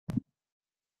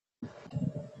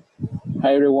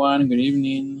Hi everyone, good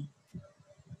evening.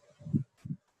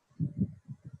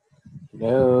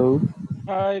 Hello.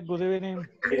 Hi, good evening.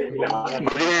 Good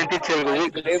evening, teacher.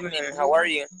 Good evening. How are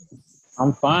you?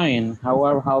 I'm fine. How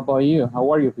about you?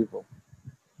 How are you people?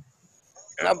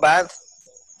 Not bad.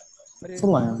 Very good.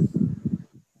 Excellent.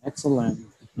 Excellent.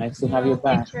 Nice to have you Hello,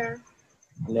 back. teacher.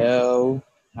 Hello.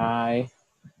 Hi.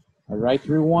 All right,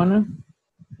 everyone.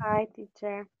 Hi,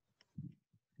 teacher.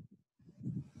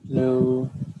 Hello.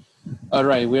 All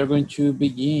right, we are going to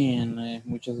begin.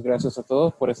 Muchas gracias a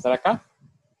todos por estar acá.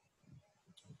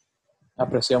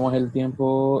 Apreciamos el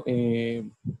tiempo que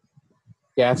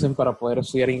hacen para poder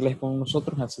estudiar inglés con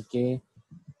nosotros, así que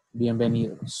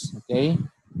bienvenidos, ¿ok?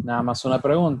 Nada más una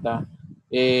pregunta.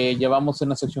 Ya vamos en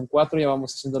la sección 4, ya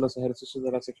vamos haciendo los ejercicios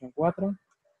de la sección 4.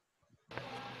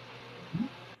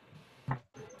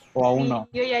 ¿O aún no?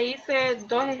 Sí, yo ya hice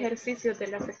 2 ejercicios de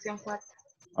la sección 4.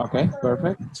 Ok,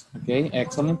 perfect. Ok,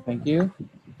 excellent, thank you.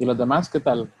 ¿Y los demás qué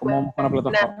tal? ¿Cómo vamos con la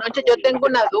Buenas plataforma? noches, yo tengo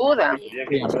una duda.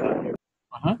 Dígame.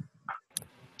 Ajá.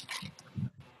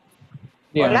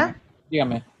 Dígame. Hola.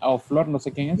 Dígame. Oh, Flor, no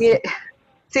sé quién es. Mire,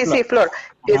 sí, Flor.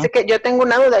 Ajá. Dice que yo tengo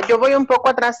una duda. Yo voy un poco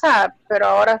atrasada, pero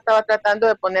ahora estaba tratando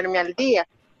de ponerme al día.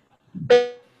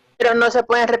 Pero no se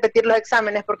pueden repetir los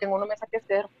exámenes porque en uno me saqué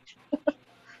 0.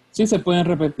 Sí, se pueden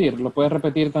repetir. Lo puedes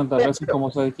repetir tantas Pero, veces como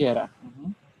se quiera.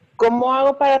 Ujú. ¿cómo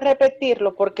hago para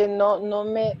repetirlo? Porque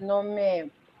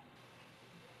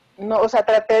o sea,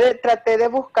 traté de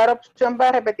buscar opción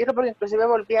para repetirlo porque inclusive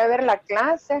volví a ver la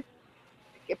clase.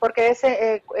 Porque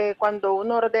ese, cuando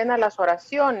uno ordena las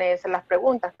oraciones, las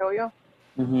preguntas, creo yo.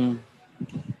 Ujú.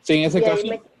 Sí,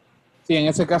 en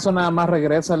ese caso nada más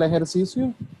regresa al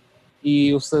ejercicio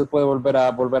y usted puede volver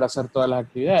a hacer todas las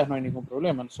actividades, no hay ningún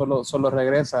problema. Solo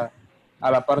regresa a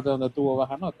la parte donde tuvo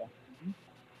baja nota.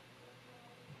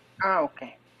 Ah, ok.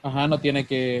 Ajá, no tiene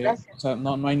que, Gracias. o sea,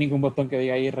 no hay ningún botón que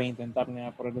diga ahí reintentar ni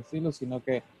nada por el estilo, sino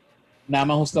que nada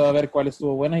más usted va a ver cuáles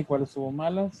estuvo buenas y cuáles estuvo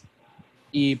malas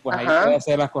y pues ahí puede Ajá.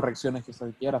 hacer las correcciones que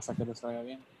usted quiera hasta que le salga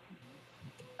bien.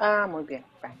 Ah, muy bien.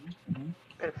 Ujú. Sí,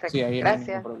 Perfecto. ahí no hay ningún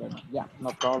Gracias. problema. Ya, no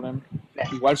problem.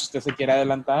 Gracias. Igual si usted se quiere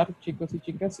adelantar, chicos y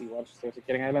chicas, igual si ustedes se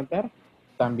quieren adelantar,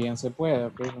 también se puede,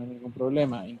 ¿ok? No hay ningún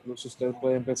problema. Incluso usted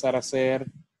puede empezar a hacer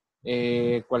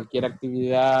cualquier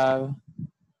actividad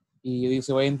y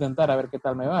dice, voy a intentar a ver qué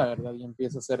tal me va, ¿verdad? Y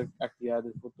empieza a hacer actividades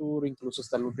del futuro, incluso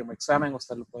hasta el último examen,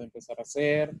 usted lo puede empezar a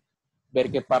hacer,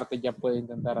 ver qué parte ya puede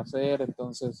intentar hacer.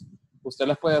 Entonces, usted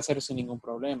las puede hacer sin ningún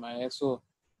problema. Eso,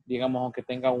 digamos, aunque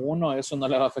tenga uno, eso no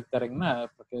le va a afectar en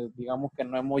nada, porque digamos que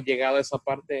no hemos llegado a esa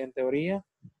parte en teoría,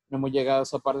 no hemos llegado a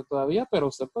esa parte todavía, pero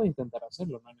usted puede intentar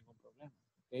hacerlo, no hay ningún problema,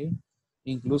 ¿ok?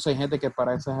 Incluso hay gente que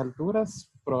para esas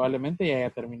alturas probablemente ya haya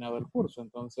terminado el curso,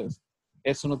 entonces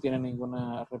eso no tiene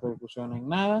ninguna repercusión en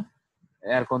nada.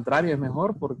 Al contrario, es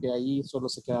mejor porque ahí solo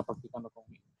se queda practicando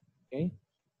conmigo, ¿ok?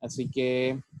 Así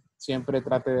que siempre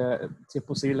trate, si es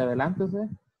posible, adelántese.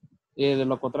 De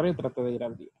lo contrario, trate de ir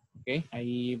al día. ¿Ok?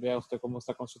 Ahí vea usted cómo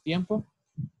está con su tiempo.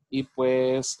 Y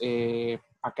pues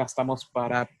acá estamos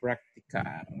para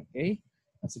practicar. ¿Ok?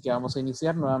 Así que vamos a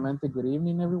iniciar nuevamente. Good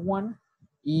evening, everyone.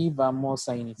 Y vamos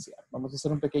a iniciar. Vamos a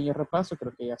hacer un pequeño repaso.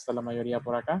 Creo que ya está la mayoría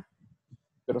por acá.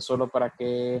 Pero solo para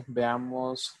que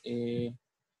veamos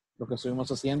lo que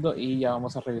estuvimos haciendo y ya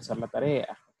vamos a revisar la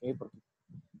tarea. ¿Ok? Porque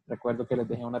recuerdo que les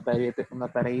dejé una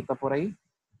tareita por ahí.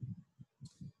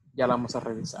 Ya la vamos a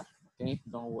revisar. ¿Ok?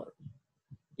 Don't worry.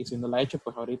 Y si no la ha hecho,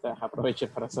 pues ahorita aproveche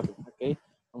para hacerlo. ¿Ok?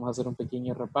 Vamos a hacer un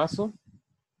pequeño repaso.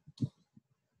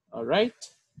 All right.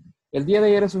 El día de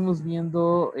ayer estuvimos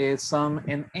viendo some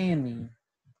and any.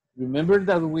 Remember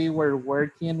that we were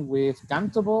working with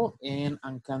countable and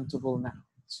uncountable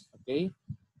nouns. ¿Ok?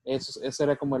 Ese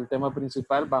era como el tema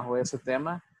principal. Bajo ese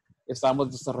tema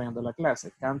estábamos desarrollando la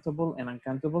clase. Countable and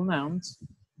uncountable nouns.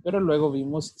 Pero luego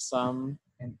vimos some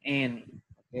and any.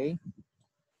 ¿Ok?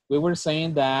 We were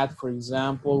saying that, for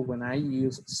example, when I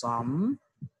use some,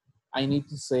 I need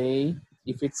to say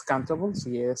if it's countable,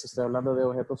 si estoy hablando de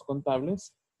objetos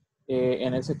contables.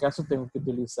 En ese caso tengo que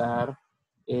utilizar,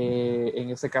 en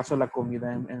ese caso, la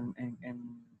comida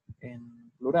en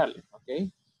plural, ¿ok?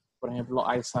 Por ejemplo,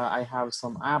 I have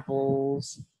some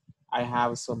apples, I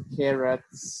have some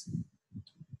carrots,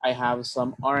 I have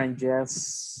some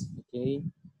oranges, ¿ok?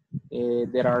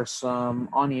 There are some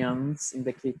onions in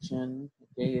the kitchen,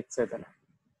 okay, etc.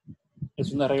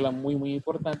 Es una regla muy, muy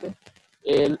importante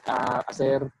el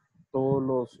hacer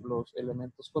todos los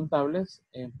elementos contables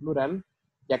en plural,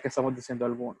 ya que estamos diciendo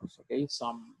algunos, ok,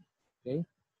 some, ok,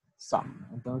 some.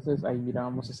 Entonces ahí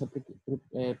mirábamos esa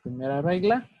primera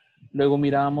regla. Luego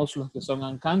mirábamos los que son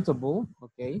uncountable,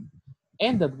 ok,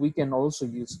 and that we can also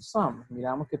use some.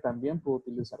 Miramos que también puedo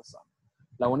utilizar some.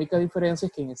 La única diferencia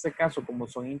es que en este caso, como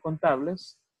son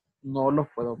incontables, no los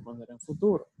puedo poner en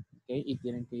futuro, ¿ok? Y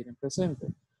tienen que ir en presente.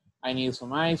 I need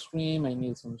some ice cream, I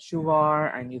need some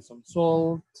sugar, I need some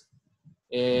salt,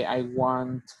 I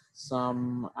want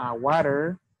some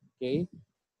water, ¿ok?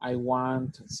 I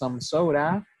want some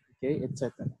soda, ¿ok?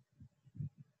 Etcétera.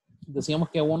 Decíamos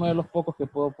que uno de los pocos que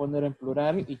puedo poner en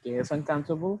plural y que es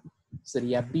uncountable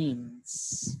sería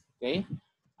beans, ¿ok?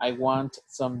 I want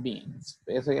some beans.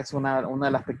 Esa es una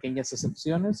de las pequeñas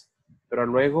excepciones, pero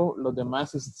luego los demás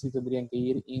sí tendrían que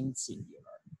ir in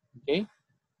singular, ¿ok?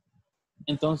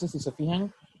 Entonces, si se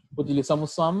fijan,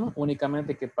 utilizamos some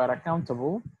únicamente que para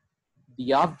countable,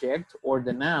 the object or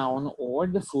the noun or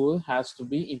the food has to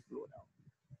be in plural.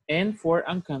 And for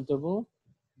uncountable,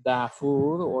 the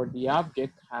food or the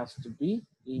object has to be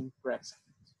in present.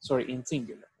 Sorry, in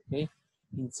singular, okay?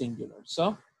 In singular.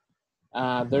 So,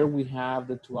 there we have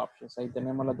the two options. Ahí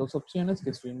tenemos las dos opciones que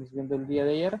estuvimos viendo el día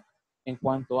de ayer en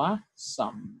cuanto a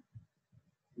some.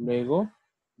 Luego,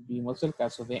 vimos el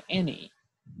caso de any.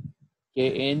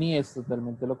 Que any es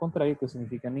totalmente lo contrario, que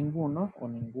significa ninguno o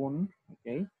ningún,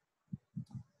 ok.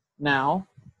 Now,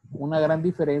 una gran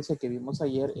diferencia que vimos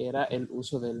ayer era el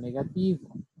uso del negativo,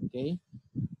 ok.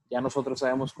 Ya nosotros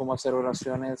sabemos cómo hacer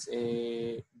oraciones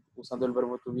usando el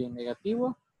verbo to be en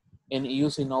negativo and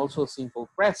using also simple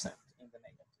present in the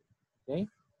negative, okay.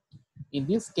 In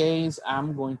this case,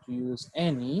 I'm going to use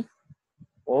any,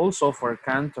 also for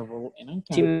countable and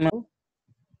uncountable.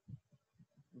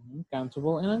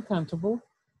 Countable and uncountable,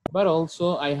 but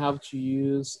also I have to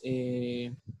use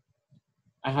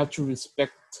I have to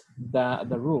respect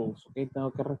the rules, okay?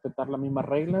 Tengo que respetar las mismas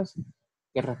reglas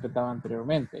que respetaba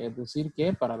anteriormente. Es decir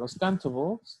que para los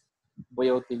countables voy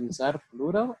a utilizar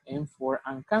plural and for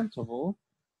uncountable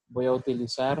voy a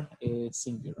utilizar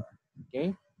singular,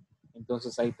 okay?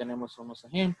 Entonces ahí tenemos unos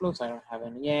ejemplos. I don't have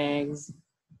any eggs,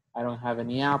 I don't have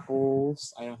any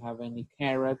apples, I don't have any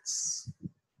carrots.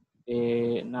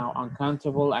 Now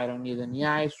uncountable, I don't need any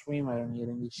ice cream, I don't need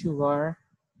any sugar,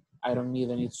 I don't need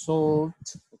any salt,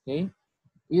 ¿ok?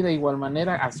 Y de igual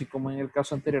manera, así como en el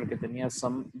caso anterior que tenía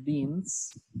some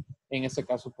beans, en este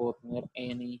caso puedo tener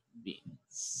any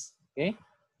beans, ¿ok?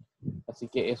 Así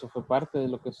que eso fue parte de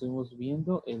lo que estuvimos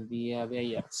viendo el día de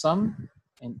ayer, some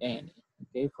and any,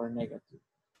 ¿ok? For negative.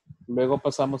 Luego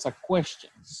pasamos a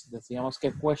questions. Decíamos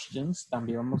que questions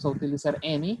también vamos a utilizar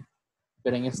any,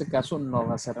 pero en este caso no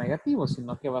va a ser negativo,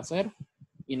 sino que va a ser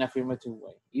in affirmative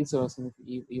way.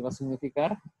 Y va a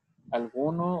significar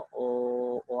alguno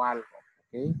o algo,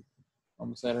 ¿ok?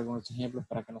 Vamos a ver algunos ejemplos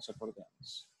para que nos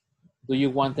acordemos. Do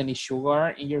you want any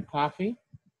sugar in your coffee?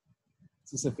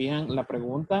 Si se fijan, la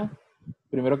pregunta,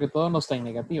 primero que todo, no está en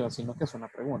negativa, sino que es una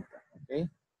pregunta, ¿ok?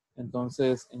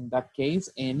 Entonces, in that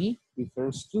case, any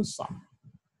refers to some.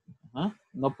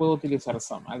 No puedo utilizar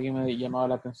some. Alguien me ha llamado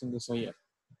la atención de eso ayer.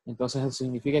 Entonces, eso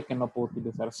significa que no puedo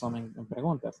utilizar some en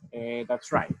preguntas. That's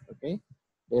right, ¿ok?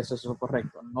 Eso es lo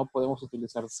correcto. No podemos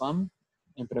utilizar some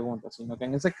en preguntas, sino que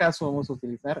en ese caso vamos a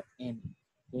utilizar any,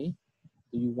 ¿ok?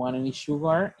 Do you want any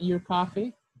sugar in your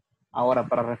coffee? Ahora,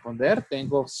 para responder,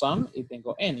 tengo some y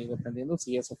tengo any, dependiendo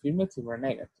si es affirmative o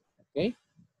negative, ¿ok?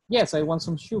 Yes, I want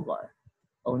some sugar.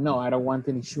 Oh, no, I don't want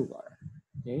any sugar,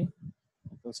 ¿ok?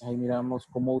 Entonces, ahí miramos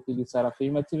cómo utilizar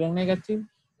affirmative and negative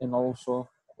and also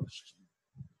question.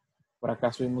 Por acá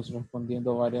estuvimos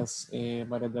respondiendo varias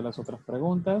de las otras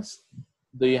preguntas.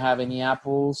 Do you have any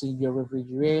apples in your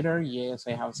refrigerator? Yes,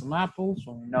 I have some apples.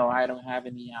 Or no, I don't have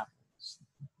any apples.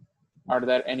 Are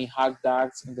there any hot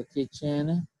dogs in the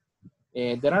kitchen?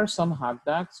 There are some hot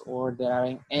dogs or there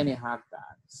aren't any hot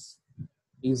dogs.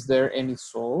 Is there any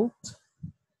salt?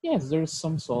 Yes, there's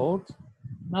some salt.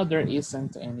 No, there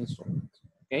isn't any salt.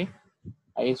 Okay.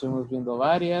 Ahí estuvimos viendo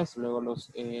varias, luego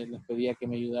les pedía que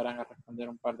me ayudaran a responder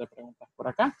un par de preguntas por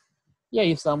acá. Y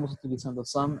ahí estábamos utilizando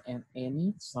some and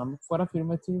any, some for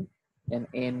affirmative and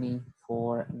any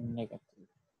for negative.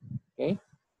 ¿Ok?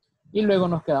 Y luego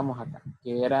nos quedamos acá,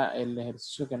 que era el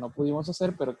ejercicio que no pudimos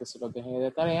hacer, pero que se los dejé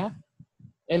de tarea,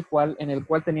 en el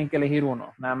cual tenían que elegir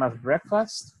uno, nada más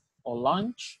breakfast o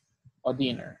lunch o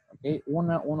dinner. ¿Ok?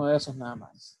 Uno de esos nada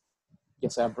más, que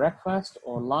sea breakfast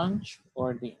o lunch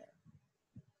o dinner.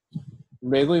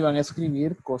 Luego iban a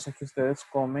escribir cosas que ustedes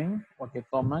comen o que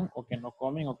toman o que no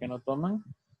comen o que no toman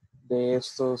de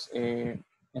estos, en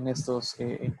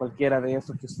cualquiera de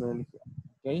estos que ustedes eligieron,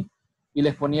 ¿ok? Y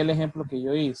les ponía el ejemplo que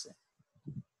yo hice.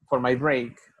 For my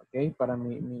break, ¿ok? Para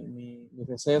mi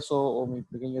receso o mi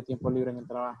pequeño tiempo libre en el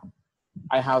trabajo.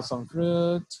 I have some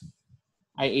fruit.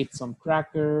 I eat some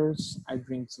crackers. I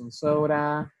drink some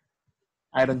soda.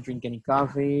 I don't drink any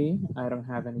coffee. I don't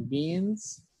have any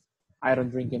beans. I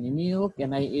don't drink any milk,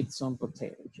 and I eat some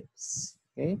potato chips.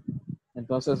 Okay.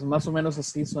 Entonces, más o menos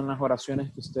así son las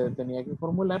oraciones que usted tenía que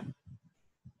formular.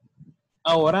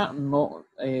 Ahora no,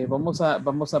 vamos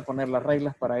a poner las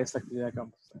reglas para esta actividad que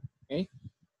vamos a hacer. ¿Okay?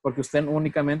 Porque usted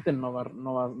únicamente no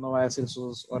va a decir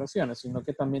sus oraciones, sino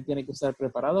que también tiene que estar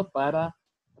preparado para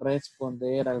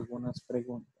responder algunas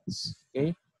preguntas.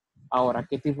 ¿Okay? Ahora,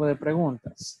 ¿qué tipo de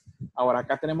preguntas? Ahora,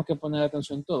 acá tenemos que poner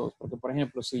atención todos, porque por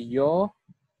ejemplo, si yo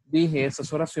dije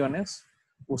esas oraciones,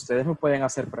 ustedes me pueden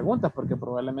hacer preguntas, porque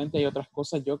probablemente hay otras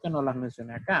cosas yo que no las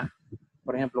mencioné acá.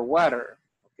 Por ejemplo, water,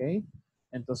 ¿ok?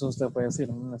 Entonces usted puede decir,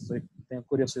 tengo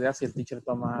curiosidad si el teacher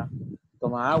toma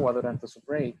agua durante su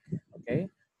break, ¿ok?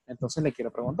 Entonces le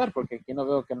quiero preguntar, porque aquí no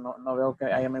veo que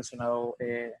haya mencionado,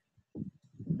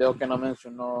 veo que no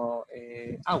mencionó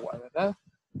agua, ¿verdad?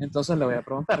 Entonces le voy a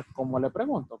preguntar, ¿cómo le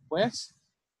pregunto? Pues,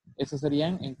 esas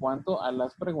serían en cuanto a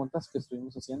las preguntas que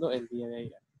estuvimos haciendo el día de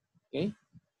ayer, ¿ok?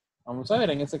 Vamos a ver,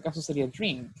 en este caso sería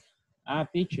drink.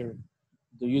 Teacher,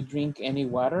 do you drink any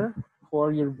water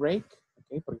for your break?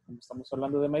 Okay, porque como estamos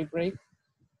hablando de my break,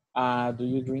 do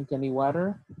you drink any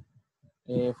water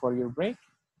for your break?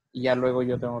 Y ya luego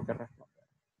yo tengo que responder.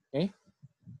 Okay.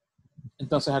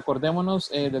 Entonces acordémonos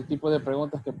del tipo de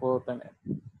preguntas que puedo tener.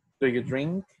 Do you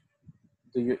drink?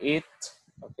 Do you eat?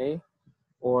 Okay.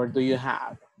 Or do you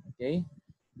have? Okay.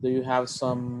 Do you have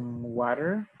some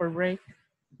water for break?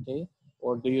 Okay.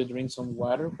 Or do you drink some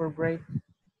water for break?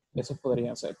 Esos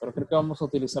podrían ser, pero creo que vamos a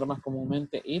utilizar más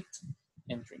comúnmente eat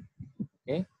and drink.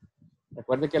 ¿Okay?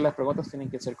 Recuerde que las preguntas tienen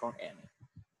que ser con N.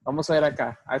 Vamos a ver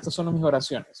acá. Estas son mis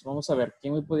oraciones. Vamos a ver,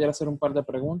 ¿quién me pudiera hacer un par de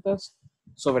preguntas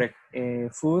sobre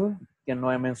food que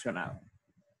no he mencionado?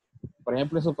 Por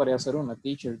ejemplo, eso podría ser una.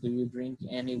 Teacher, do you drink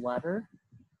any water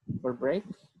for break?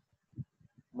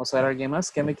 Vamos a ver a alguien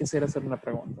más que me quisiera hacer una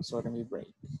pregunta sobre mi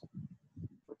break.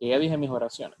 Porque ya dije mis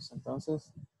oraciones.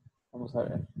 Entonces, vamos a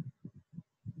ver.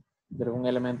 De algún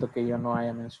elemento que yo no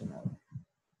haya mencionado.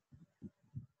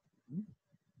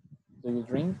 Do you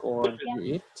drink or do you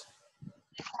eat?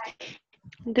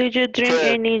 Do you drink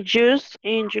any juice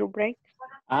in your break?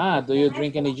 Do you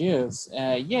drink any juice?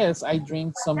 Yes, I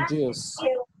drink some juice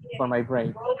for my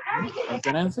break. Thank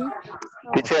you, Nancy.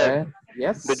 Teacher,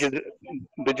 Yes.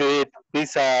 do you eat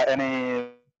pizza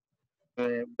any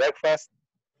breakfast?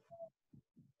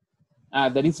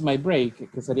 That is my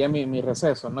break, que sería mi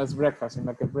receso. No es breakfast,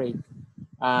 sino que break.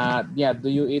 Yeah, do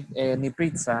you eat any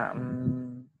pizza?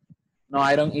 No,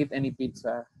 I don't eat any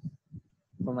pizza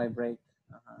for my break.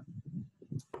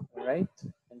 All right,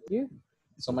 thank you.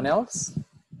 Someone else?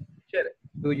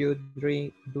 Do you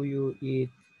eat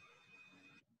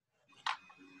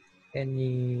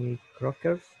any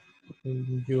crackers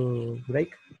in your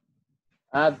break?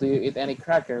 Do you eat any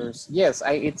crackers? Yes,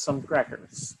 I eat some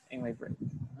crackers in my break.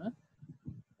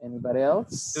 Anybody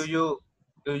else? Do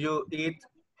you eat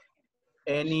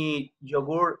any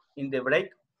yogurt in the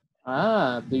break?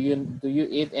 Do you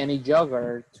eat any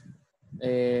yogurt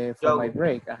for my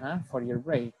break? For your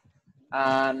break.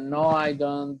 No, I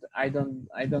don't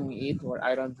eat or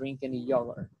I don't drink any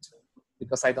yogurt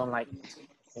because I don't like it.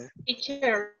 Okay.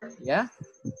 Teacher, Yeah.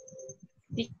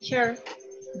 teacher,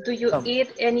 do you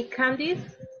eat any candies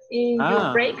in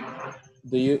your break?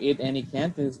 Do you eat any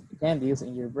candies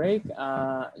in your break?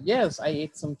 Yes, I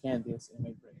eat some candies in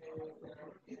my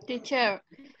break. Teacher,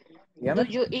 Yeah. do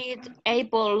you eat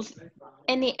apples,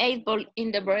 any apple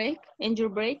in the break, in your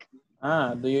break?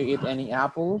 Do you eat any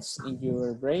apples in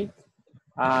your break?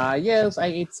 Yes, I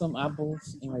eat some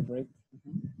apples in my break.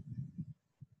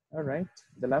 All right,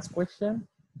 the last question.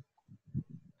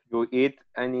 You eat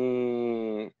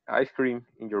any ice cream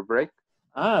in your break?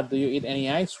 Do you eat any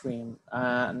ice cream?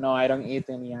 No, I don't eat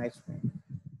any ice cream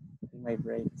in my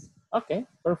break. Ok,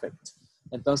 perfect.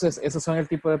 Entonces, esos son el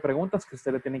tipo de preguntas que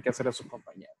usted le tiene que hacer a sus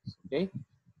compañeros. ¿Ok?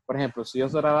 Por ejemplo, si yo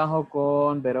trabajo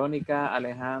con Verónica,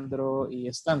 Alejandro y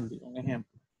Stanley, un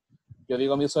ejemplo. Yo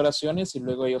digo mis oraciones y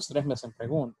luego ellos tres me hacen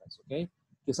preguntas. ¿Ok?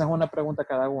 Quizás una pregunta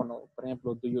cada uno. Por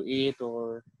ejemplo, do you eat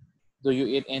or do you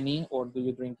eat any or do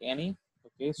you drink any?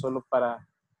 ¿Ok? Solo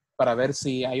para ver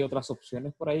si hay otras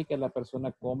opciones por ahí que la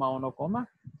persona coma o no coma.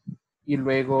 Y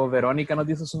luego Verónica nos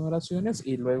dice sus oraciones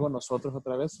y luego nosotros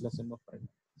otra vez le hacemos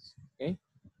preguntas. ¿Okay?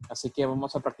 Así que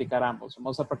vamos a practicar ambos.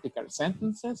 Vamos a practicar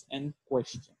sentences and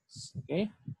questions.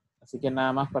 ¿Okay? Así que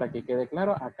nada más para que quede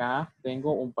claro, acá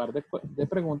tengo un par de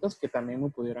preguntas que también me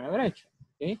pudieron haber hecho.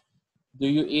 ¿Okay? Do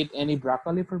you eat any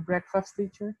broccoli for breakfast,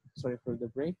 teacher? Sorry, for the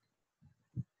break.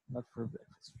 Not for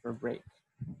breakfast, for break.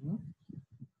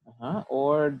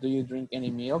 Or do you drink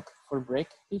any milk for break,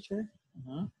 teacher?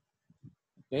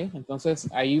 Okay. Entonces,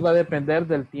 ahí va a depender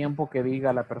del tiempo que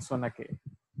diga la persona que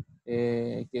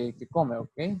que come,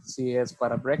 ¿ok? Si es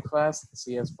para breakfast,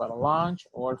 si es para lunch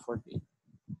or for dinner,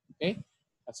 ¿ok?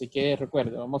 Así que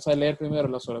recuerde, vamos a leer primero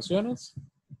las oraciones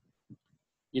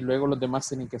y luego los demás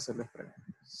tienen que hacer las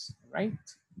preguntas, right?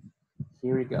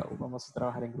 Here we go. Vamos a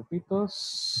trabajar en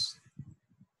grupitos.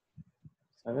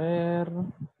 A ver.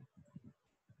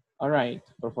 All right.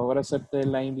 Por favor, acepte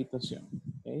la invitación,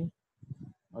 ¿ok?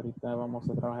 Ahorita vamos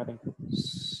a trabajar en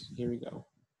grupos. Here we go.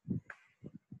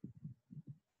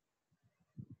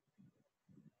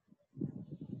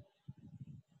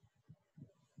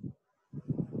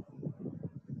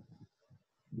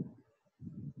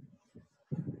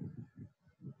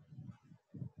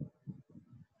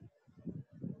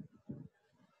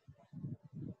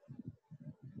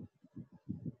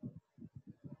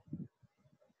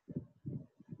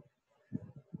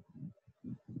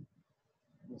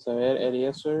 Vamos a ver,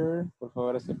 Eliezer, por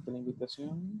favor, acepte la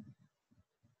invitación.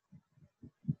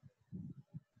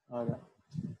 Ahora.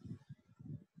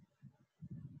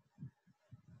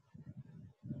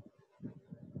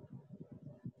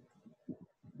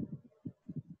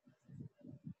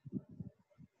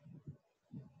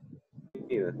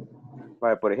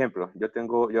 Vale, por ejemplo,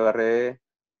 yo agarré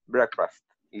breakfast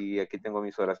y aquí tengo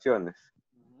mis oraciones.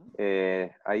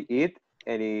 I eat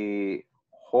any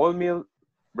wholemeal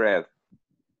bread.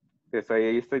 Entonces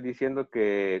ahí estoy diciendo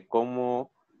que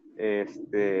como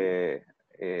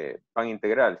pan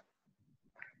integral.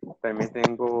 También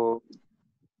tengo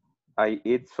I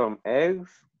eat some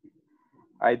eggs.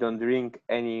 I don't drink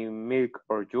any milk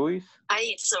or juice. I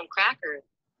eat some crackers.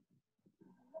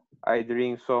 I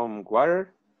drink some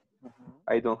water.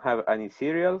 I don't have any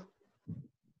cereal.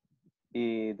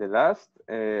 Y the last,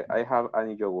 I have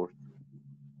any yogurt.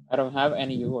 I don't have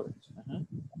any yogurt.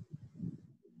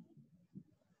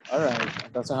 All right.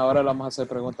 Entonces ahora le vamos a hacer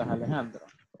preguntas a Alejandro.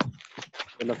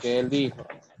 De lo que él dijo.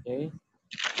 Okay.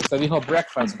 Usted dijo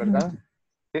breakfast, ¿verdad?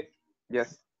 Sí.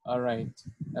 Yes. All right.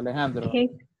 Alejandro, Okay.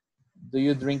 do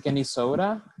you drink any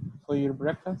soda for your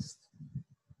breakfast?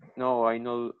 No, I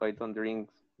don't drink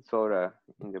soda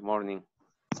in the morning.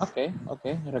 Okay,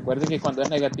 okay. Recuerde que cuando es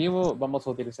negativo vamos a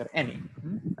utilizar any.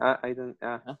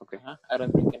 Okay. I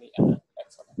don't drink any.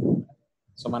 Excellent.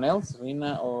 Someone else,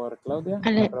 Rina or Claudia?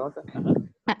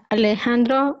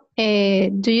 Alejandro,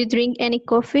 do you drink any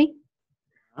coffee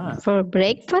for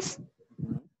breakfast?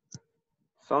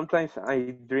 Sometimes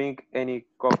I drink any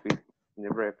coffee in the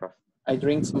breakfast. I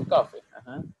drink some coffee.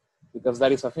 Because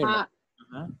that is affirmative.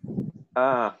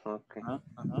 Okay.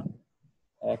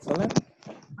 Excellent.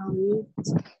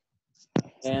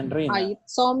 And Rina. I eat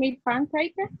some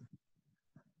pancakes.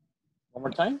 One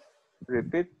more time.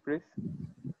 Repeat, please.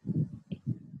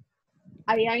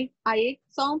 I eat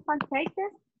some pancakes.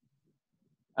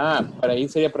 Para ahí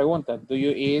sería pregunta. Do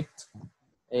you eat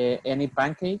any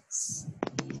pancakes?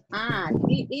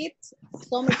 He eats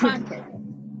some pancakes.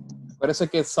 Parece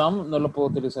que some no lo puedo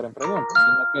utilizar en pregunta,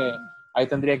 sino que ahí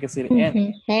tendría que decir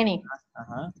any. Any.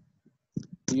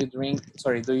 Do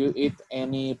you eat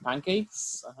any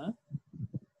pancakes?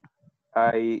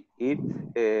 I eat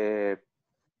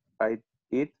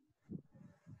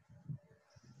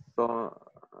some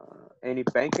any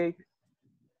pancakes.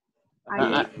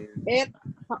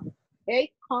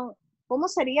 ¿Cómo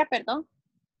sería, perdón?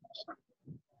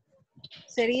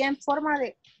 Sería en forma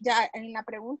de, ya en la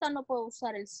pregunta no puedo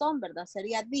usar el son, ¿verdad?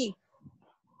 Sería the.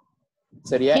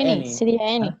 Sería any. Sería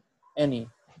any. Any.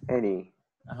 Any.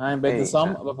 En vez de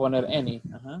some, va a poner any.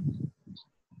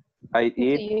 I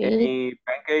eat any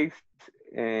pancakes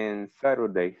en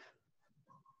Saturdays.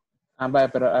 Vaya,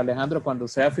 pero Alejandro, cuando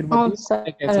sea afirmativo,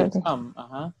 hay que decir some.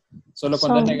 Solo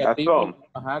cuando es negativo,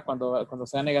 cuando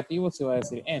sea negativo se va a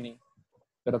decir any.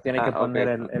 Pero tiene que poner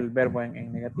el verbo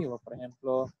en negativo. Por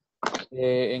ejemplo,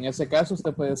 en ese caso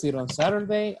usted puede decir on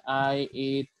Saturday, I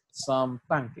eat some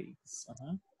pancakes.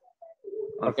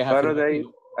 On Saturday,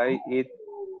 I eat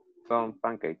some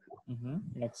pancakes.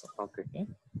 Excellent. Okay.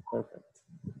 Perfect.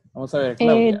 Vamos a ver,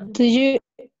 Claudia. Do you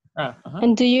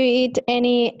eat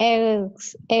any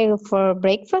egg for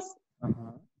breakfast?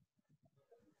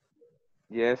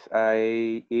 Yes,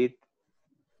 I eat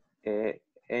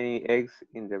any eggs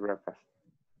in the breakfast.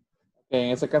 Okay,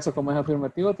 en ese caso, como es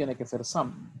afirmativo, tiene que ser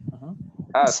some.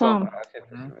 Some.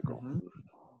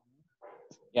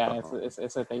 Ya,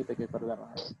 ese detallito hay que acordar.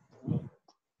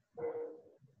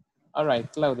 All right,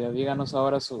 Claudia, díganos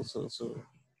ahora su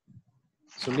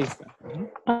lista.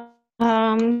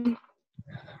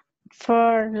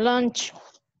 For lunch.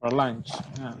 For lunch.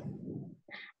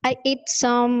 I eat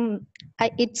some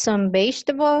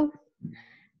vegetable.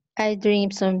 I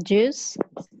drink some juice.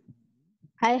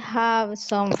 I have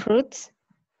some fruits.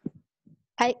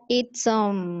 I eat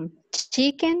some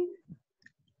chicken.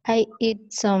 I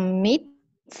eat some meat.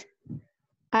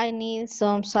 I need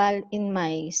some salt in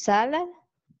my salad.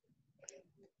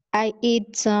 I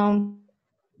eat some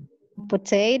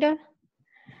potato.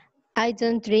 I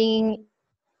don't drink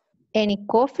any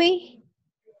coffee.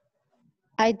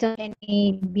 I don't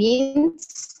any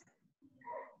beans.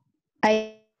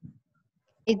 I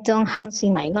don't have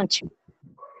in my lunch.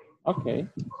 Okay.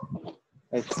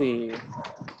 Let's see.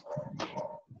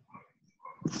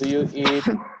 Do you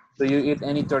eat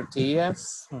any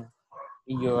tortillas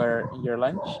in your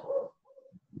lunch?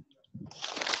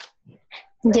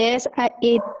 Yes, I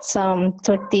eat some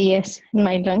tortillas in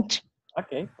my lunch.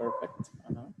 Okay, perfect.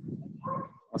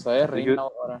 Vamos a ver, Do you Reina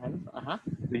Orange. Ajá.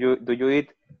 do you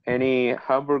eat any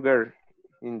hamburger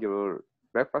in your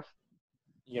breakfast?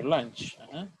 Your lunch.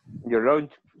 Ajá. Your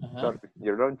lunch? Ajá. Sorry,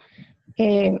 your lunch.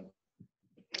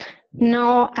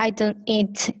 No, I don't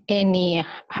eat any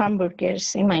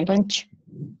hamburgers in my lunch.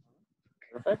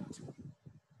 Perfect.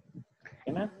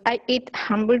 Reina? I eat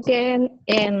hamburger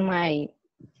in my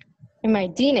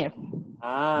dinner.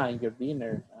 Ah, your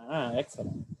dinner. Ah,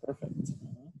 excellent. Perfect.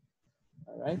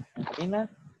 All right. Reina?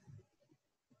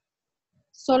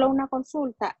 Solo una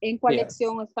consulta. ¿En cuál Yes.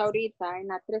 lección está ahorita? ¿En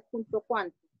la 3 punto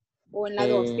cuánto? ¿O en la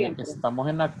 2 siempre? Estamos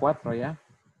en la 4 ya.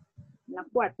 En la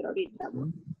 4 ahorita.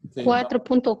 Sí,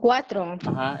 4.4.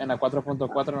 Ajá, en la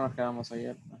 4.4 nos quedamos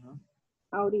ayer. Ajá.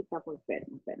 Ahorita, pues,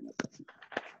 espérame.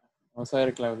 Vamos a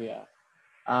ver, Claudia.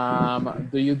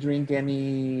 Do you drink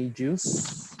any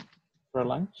juice for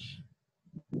lunch?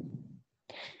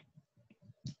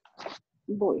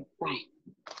 Voy, bye.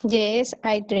 Yes,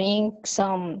 I drink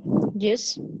some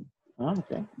juice. Ah,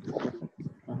 okay.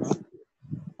 Ajá.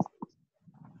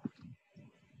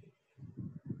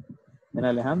 And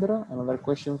Alejandro, another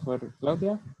question for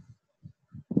Claudia.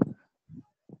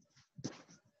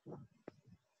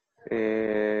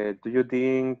 Do you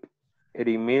drink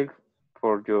any milk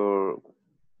for your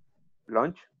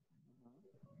lunch?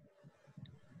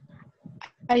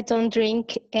 I don't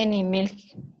drink any milk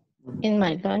in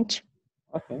my lunch.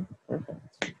 Okay, perfect.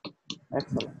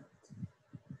 Excellent.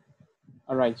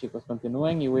 All right, chicos,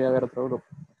 continúen y voy a ver otro grupo,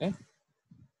 okay?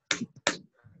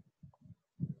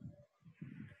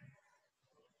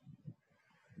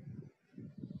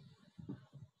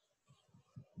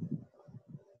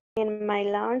 In my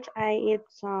lunch, I eat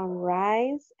some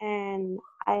rice and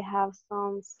I have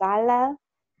some salad.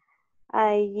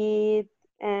 I eat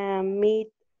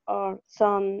meat or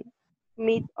some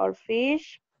meat or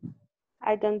fish.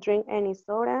 I don't drink any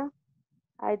soda.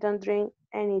 I don't drink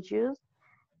any juice,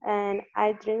 and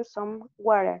I drink some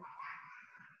water.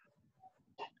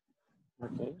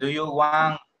 Okay. Do you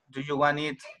want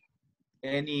eat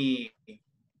any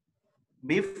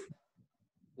beef?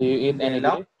 Do you eat any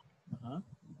lunch? beef? Uh-huh.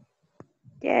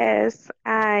 Yes,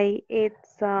 I eat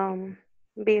some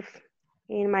beef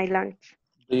in my lunch.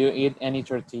 Do you eat any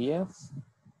tortillas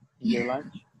in your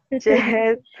lunch?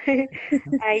 Yes,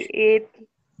 I eat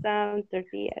some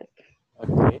tortillas.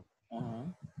 Okay. Uh-huh.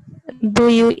 Do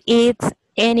you eat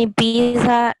any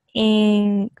pizza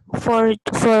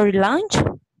for lunch?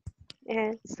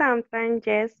 And sometimes,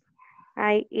 yes,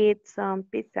 I eat some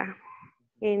pizza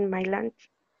in my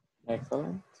lunch.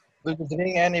 Excellent. Do you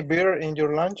drink any beer in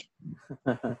your lunch?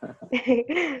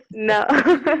 No,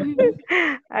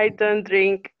 I don't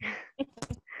drink.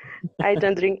 I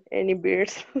don't drink any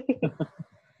beers.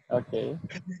 Okay.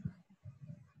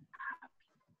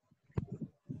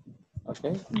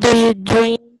 Okay. Do you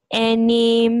drink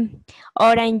any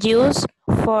orange juice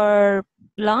for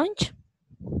lunch?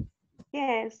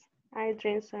 Yes, I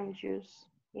drink some juice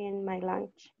in my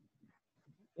lunch.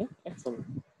 Yeah, excellent.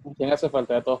 ¿Quién hace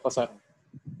falta? Ya todos pasaron.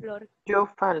 Flor. Yo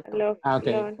falto. Ah, ok.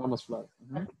 Flor. Vamos, Flor.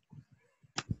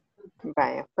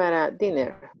 Vaya, para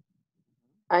dinner.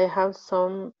 I have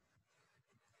some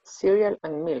cereal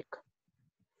and milk.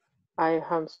 I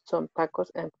have some tacos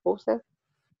and pupusas.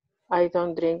 I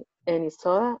don't drink any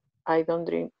soda. I don't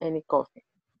drink any coffee.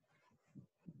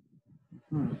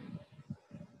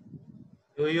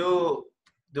 Do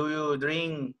you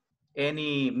drink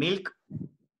any milk?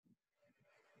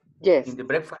 Yes. In the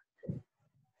breakfast?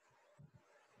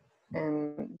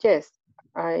 Yes,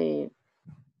 I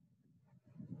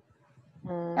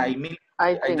drink.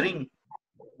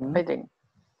 I drink.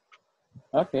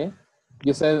 Okay.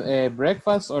 You said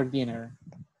breakfast or dinner?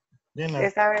 Dinner.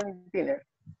 Estaba en dinner.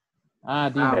 Ah,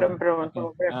 dinner. Pero me preguntó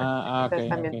Okay. breakfast. Okay,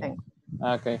 También okay. tengo.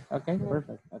 Okay,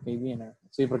 perfect. Okay, dinner.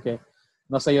 Sí, porque,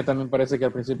 no sé, yo también parece que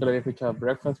al principio le había escuchado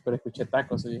breakfast, pero escuché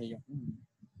tacos y dije yo,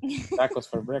 tacos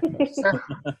for breakfast.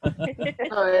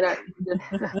 No, era...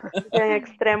 En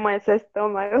extremo ese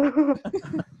estómago.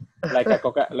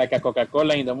 Like a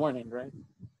Coca-Cola in the morning, right?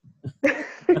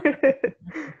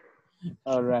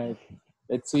 All right.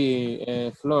 Let's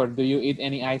see. Flor, do you eat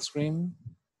any ice cream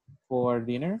for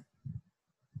dinner?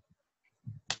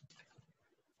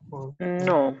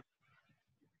 No.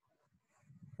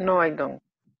 No, I don't.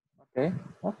 Okay.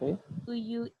 Okay. Do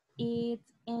you eat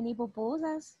any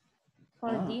pupusas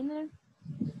for dinner?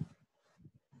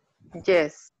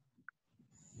 Yes.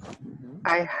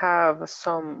 I have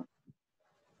some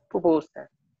pupusas.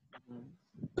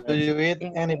 Do you eat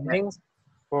any beans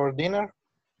for dinner?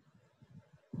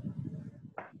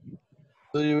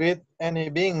 Do you eat any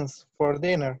beans for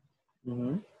dinner?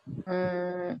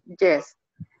 Yes,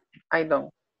 I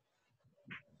don't.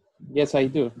 Yes, I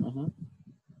do.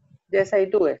 Yes, I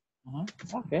do it.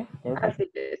 Okay, Ah, perfect.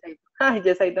 sí, yes, I do. Ah,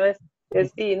 yes, I do es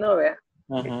sí, no, vea.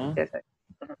 Yes, I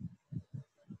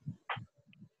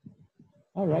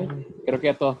All right. Creo que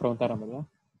ya todos preguntaron, ¿verdad?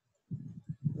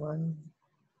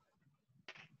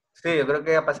 Sí, yo creo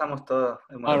que ya pasamos todo.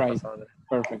 All right.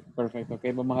 Perfect, perfect. Ok,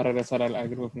 vamos a regresar al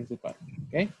grupo principal.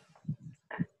 Ok.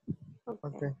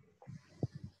 Okay.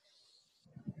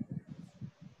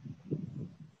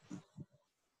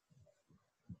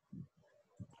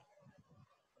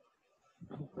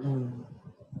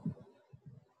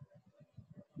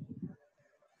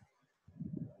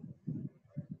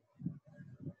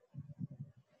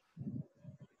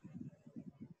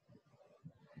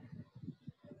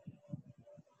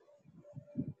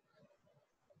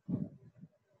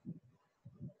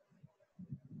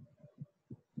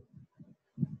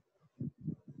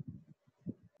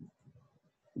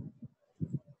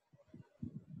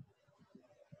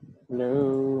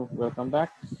 Hello, welcome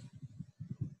back.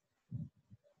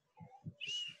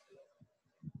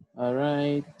 All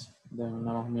right. Déjenme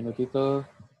un minutito.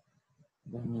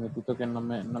 Déjenme un minutito que no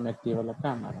me activa la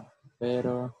cámara.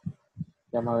 Pero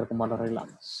ya vamos a ver cómo lo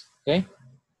arreglamos. Ok.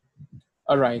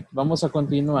 All right. Vamos a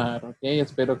continuar. Ok.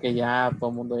 Espero que ya todo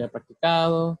el mundo haya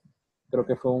practicado. Creo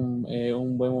que fue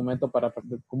un buen momento para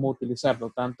aprender cómo utilizarlo,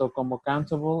 tanto como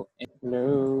countable.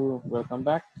 Hello, welcome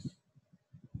back.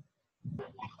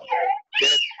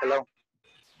 Yes, hello.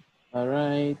 All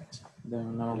right.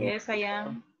 Yes, I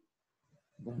am.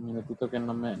 Un minutito que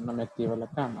no me activa la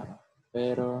cámara,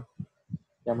 pero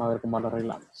ya vamos a ver cómo lo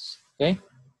arreglamos. ¿Ok?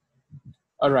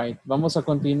 All right, vamos a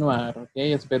continuar. ¿Ok?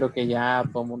 Espero que ya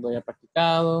todo el mundo haya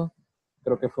practicado.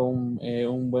 Creo que fue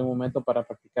un buen momento para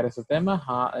practicar ese tema.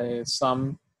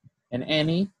 Some and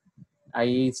any.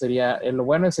 Ahí sería, lo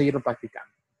bueno es seguir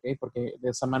practicando. ¿Ok? Porque de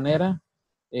esa manera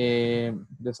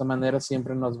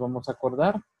siempre nos vamos a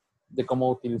acordar de cómo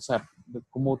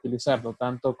utilizarlo,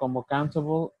 tanto como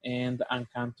countable and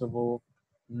uncountable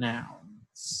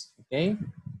nouns. ¿Ok?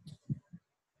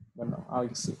 Bueno, ahí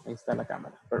sí, ahí está la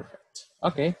cámara. Perfect.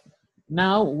 Ok.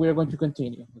 Now we're going to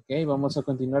continue. Ok. Vamos a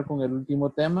continuar con el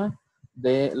último tema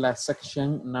de la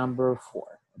section number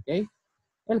 4. Ok.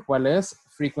 El cual es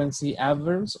frequency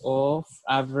adverbs of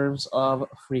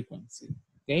frequency.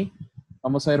 ¿Ok?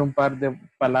 Vamos a ver un par de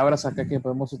palabras acá que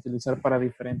podemos utilizar para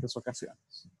diferentes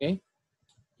ocasiones. ¿Ok?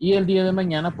 Y el día de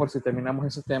mañana, por si terminamos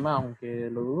ese tema, aunque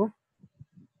lo dudo,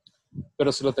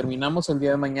 pero si lo terminamos el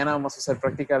día de mañana, vamos a hacer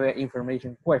práctica de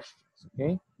information questions.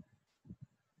 ¿Ok?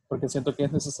 Porque siento que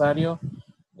es necesario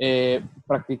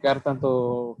practicar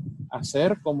tanto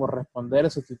hacer como responder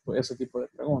ese tipo de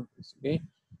preguntas. ¿Ok?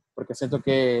 Porque siento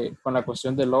que con la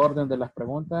cuestión del orden de las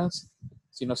preguntas,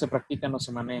 si no se practica, no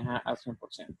se maneja al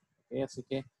 100%. ¿Okay? Así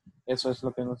que eso es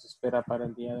lo que nos espera para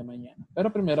el día de mañana.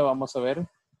 Pero primero vamos a ver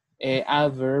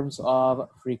adverbs of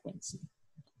frequency.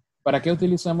 ¿Para qué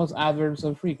utilizamos adverbs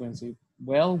of frequency?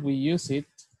 Well, we use it.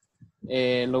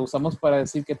 Lo usamos para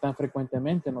decir que tan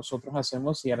frecuentemente nosotros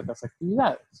hacemos ciertas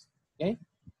actividades. ¿Okay?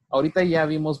 Ahorita ya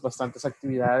vimos bastantes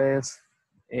actividades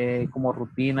como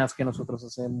rutinas que nosotros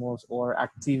hacemos o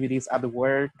activities at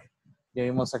work. Ya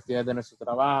vimos actividades de nuestro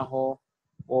trabajo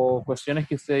o cuestiones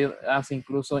que usted hace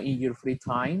incluso in your free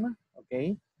time.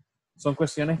 ¿Ok? Son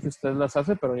cuestiones que usted las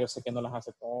hace, pero yo sé que no las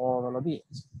hace todos los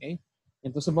días. ¿Ok?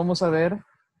 Entonces vamos a ver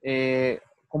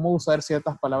cómo usar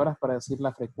ciertas palabras para decir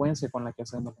la frecuencia con la que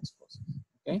hacemos las cosas.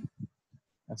 ¿Ok?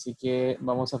 Así que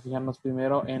vamos a fijarnos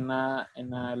primero en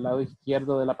el lado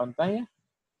izquierdo de la pantalla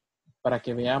para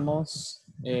que veamos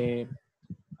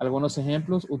algunos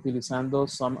ejemplos utilizando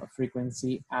some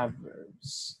frequency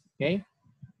adverbs. ¿Ok?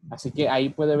 Así que ahí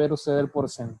puede ver usted el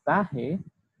porcentaje,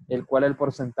 el cual el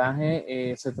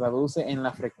porcentaje se traduce en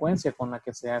la frecuencia con la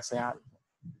que se hace algo.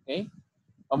 ¿Ok?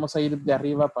 Vamos a ir de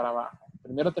arriba para abajo.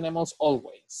 Primero tenemos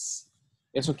always.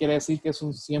 Eso quiere decir que es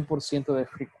un 100%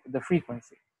 de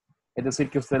frequency. Es decir,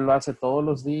 que usted lo hace todos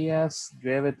los días,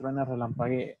 llueve, truena,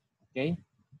 relampaguea. ¿Ok?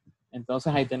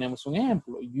 Entonces ahí tenemos un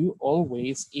ejemplo. You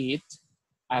always eat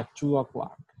at 2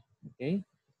 o'clock. Okay?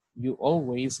 You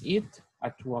always eat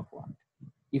at 2 o'clock.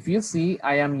 If you see,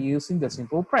 I am using the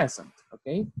simple present.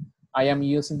 Okay? I am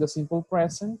using the simple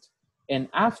present. And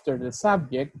after the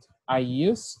subject, I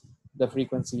use the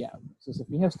frequency adverb. Si se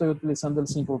fija, estoy utilizando el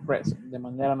simple present de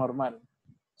manera normal.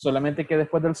 Solamente que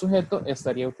después del sujeto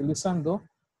estaría utilizando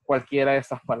cualquiera de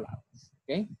estas palabras.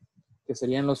 ¿Ok? Que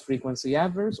serían los frequency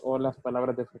adverbs o las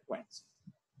palabras de frecuencia.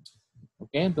 ¿Ok?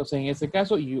 Entonces, en este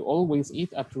caso, you always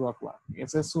eat at 2 o'clock.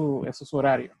 Ese es su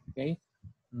horario. ¿Ok?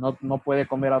 No puede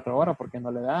comer a otra hora porque no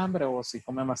le da hambre o si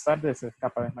come más tarde se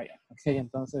escapa de desmayar. ¿Ok?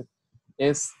 Entonces,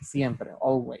 es siempre,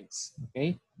 always.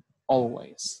 ¿Ok?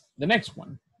 Always. The next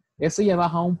one. Ese ya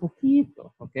baja un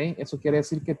poquito. ¿Ok? Eso quiere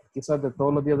decir que quizás de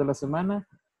todos los días de la semana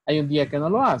hay un día que no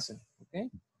lo hacen.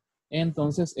 ¿Ok?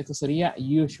 Entonces, esto sería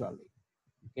usually.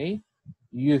 ¿Ok?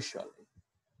 Usually.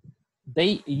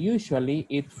 They usually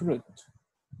eat fruit.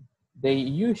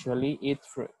 They usually eat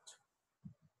fruit.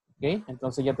 ¿Ok?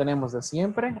 Entonces ya tenemos de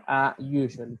siempre a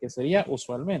usually, que sería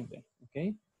usualmente.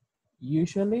 ¿Ok?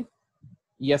 Usually.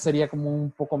 Y ya sería como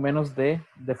un poco menos de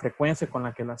frecuencia con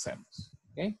la que lo hacemos.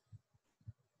 ¿Ok?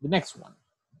 The next one.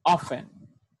 Often.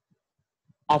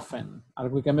 Often.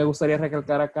 Algo que me gustaría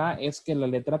recalcar acá es que la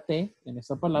letra T en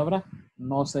esta palabra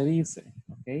no se dice.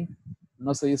 ¿Ok?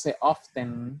 No se dice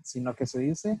often, sino que se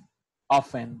dice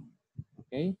often.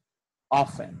 ¿Ok?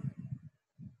 Often.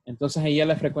 Entonces ahí ya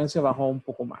la frecuencia bajó un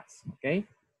poco más. ¿Ok?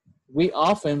 We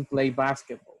often play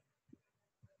basketball.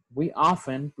 We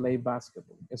often play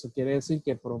basketball. Eso quiere decir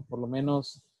que por lo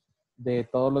menos de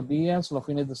todos los días, los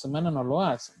fines de semana no lo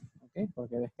hacen. ¿Ok?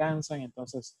 Porque descansan,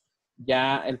 entonces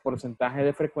ya el porcentaje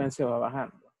de frecuencia va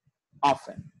bajando.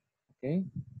 Often. ¿Ok?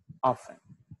 Often.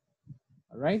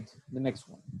 All right? The next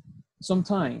one.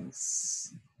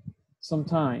 Sometimes.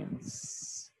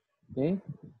 Sometimes. ¿Ok?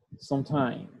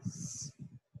 Sometimes.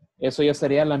 Eso ya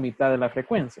sería la mitad de la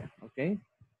frecuencia. ¿Ok?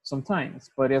 Sometimes.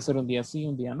 Podría ser un día sí,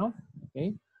 un día no.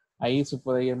 ¿Ok? Ahí se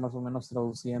puede ir más o menos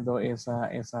traduciendo esa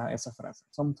frase.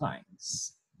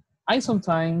 Sometimes. I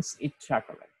sometimes eat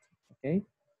chocolate. ¿Ok?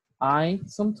 I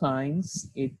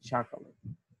sometimes eat chocolate.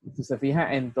 Si se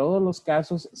fija, en todos los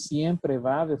casos siempre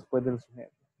va después del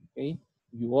sujeto. ¿Ok?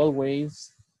 You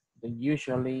always, they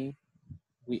usually,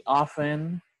 we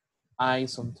often, I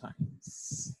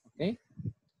sometimes. ¿Ok?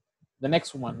 The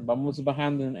next one. Vamos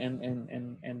bajando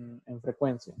en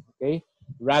frecuencia. ¿Ok?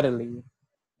 Rarely.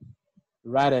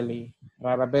 Rarely.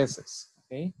 Raras veces.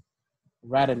 ¿Ok?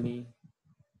 Rarely.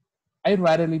 I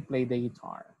rarely play the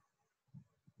guitar.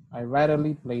 I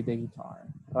rarely play the guitar.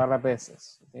 Raras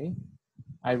veces. ¿Ok?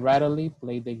 I rarely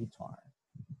play the guitar.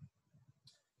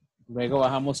 Luego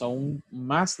bajamos aún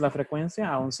más la frecuencia,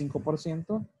 a un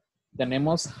 5%.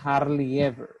 Tenemos hardly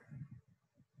ever.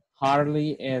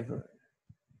 Hardly ever.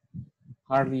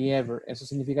 Hardly ever. Eso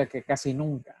significa que casi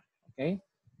nunca. ¿Ok?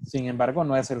 Sin embargo,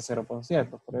 no es el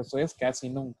 0%. Por eso es casi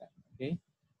nunca. ¿Ok?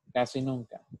 Casi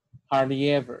nunca. Hardly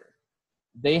ever.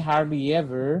 They hardly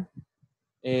ever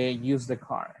use the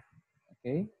car.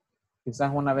 ¿Ok?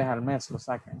 Quizás una vez al mes lo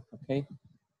sacan. ¿Ok?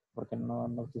 Porque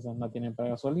quizás no tienen para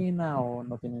gasolina o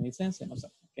no tienen licencia, no sé.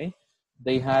 ¿Ok?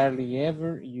 They hardly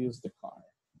ever use the car.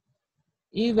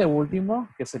 Y de último,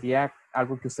 que sería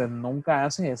algo que usted nunca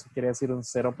hace, eso quiere decir un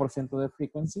 0% de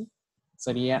frequency,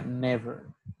 sería never.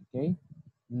 ¿Ok?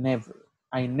 Never.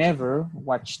 I never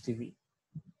watch TV.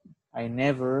 I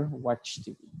never watch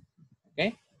TV.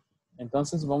 ¿Ok?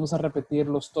 Entonces vamos a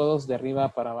repetirlos todos de arriba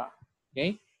para abajo.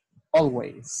 ¿Ok?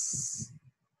 Always.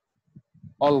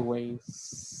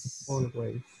 Always.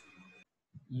 Always.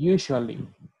 Usually.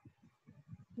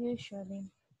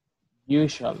 Usually.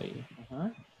 Usually.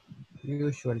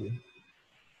 Usually.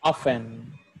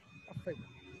 Often.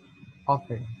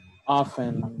 Often.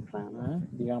 Often.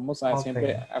 Digamos,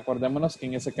 siempre acordémonos que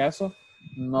en ese caso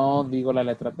no digo la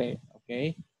letra T.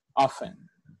 ¿Ok? Often.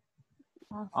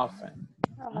 Often.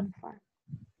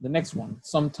 The next one.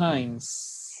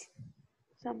 Sometimes.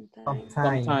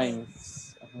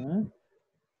 Sometimes.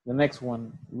 The next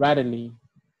one. Rarely.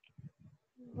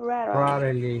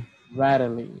 Rarely.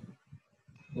 Rarely.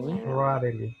 Okay.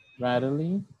 Rarely.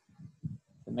 Rarely.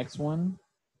 The next one.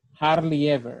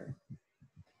 Hardly ever.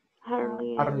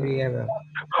 Hardly Hardly ever.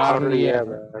 Hardly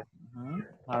ever.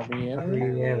 Hardly ever.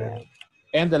 Hardly ever.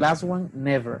 And the last one.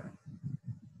 Never.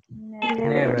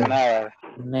 Never. Never.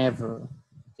 Never.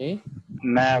 Okay.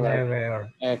 Never.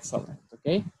 Never. Excellent.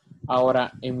 Ok.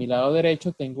 Ahora, en mi lado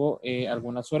derecho tengo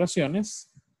algunas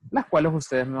oraciones, las cuales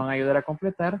ustedes me van a ayudar a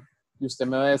completar y usted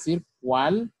me va a decir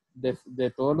cuál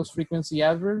de todos los frequency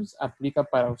adverbs aplica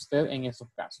para usted en estos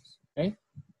casos. ¿Ok?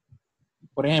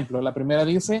 Por ejemplo, la primera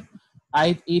dice,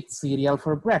 I'd eat cereal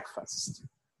for breakfast.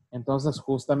 Entonces,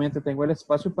 justamente tengo el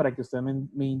espacio para que usted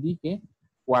me indique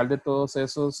cuál de todos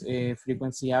esos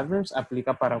frequency adverbs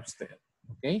aplica para usted.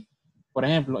 ¿Ok? Por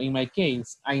ejemplo, in my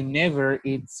case, I never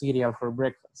eat cereal for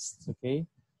breakfast. ¿Ok?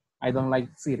 I don't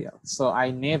like cereal. So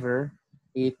I never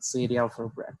eat cereal for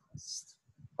breakfast.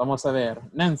 Vamos a ver.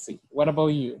 Nancy, what about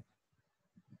you?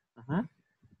 Ajá.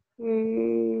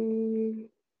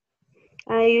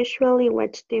 I usually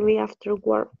watch TV after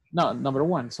work. No, number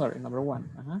one, sorry, number one.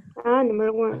 Ajá.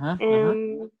 Number one. Ajá,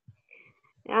 ajá.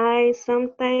 I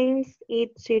sometimes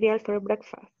eat cereal for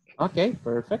breakfast. Okay,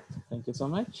 perfect. Thank you so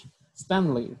much.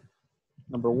 Stanley,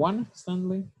 number one,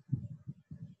 Stanley.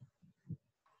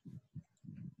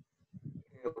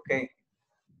 Okay.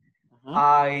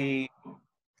 Uh-huh.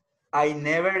 I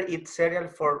never eat cereal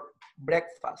for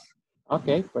breakfast.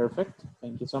 Okay, perfect.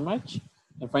 Thank you so much.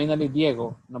 And finally,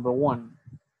 Diego, number one.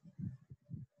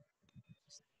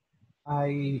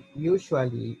 I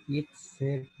usually eat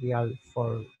cereal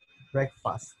for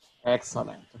breakfast.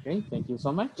 Excellent. Okay, thank you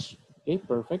so much. Okay,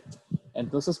 perfect.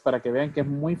 Entonces, para que vean que es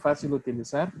muy fácil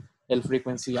utilizar el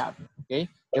frequency adverb. Okay,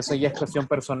 eso ya es cuestión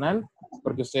personal,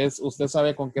 porque usted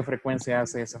sabe con qué frecuencia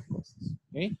hace esas cosas.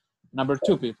 Okay, number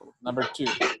two, people. Number two.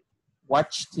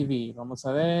 Watch TV. Vamos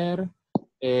a ver.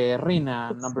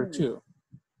 Rina, number two.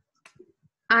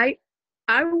 I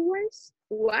always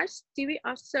watch TV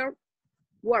after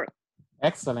work.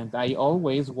 Excellent. I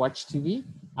always watch TV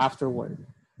after work.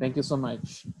 Thank you so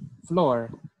much.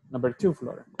 Floor, number two,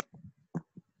 Floor.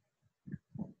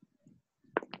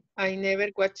 I never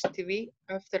watch TV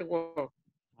after work.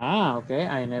 Okay.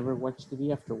 I never watch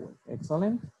TV after work.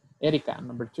 Excellent. Erika,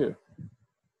 number two.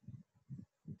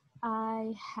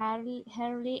 I hardly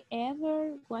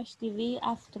ever watch TV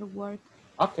after work.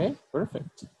 Okay,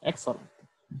 perfect. Excellent.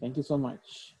 Thank you so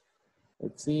much.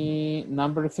 Let's see.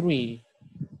 Number three.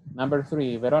 Number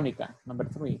three, Veronica, number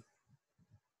three.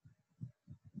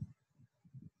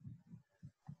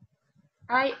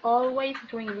 I always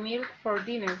drink milk for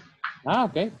dinner.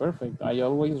 Okay, perfect. I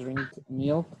always drink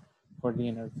milk for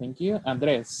dinner. Thank you.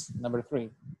 Andres, number three.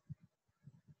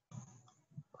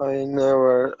 I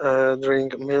never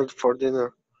drink milk for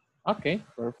dinner. Okay,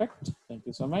 perfect. Thank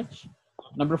you so much.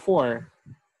 Number four.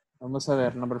 Vamos a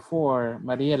ver, number four,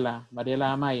 Mariela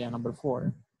Amaya, number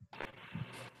four.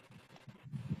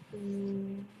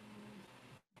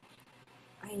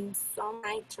 I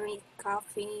sometimes drink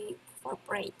coffee for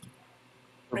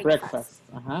breakfast.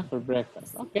 For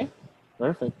breakfast. Okay,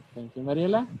 perfect. Thank you,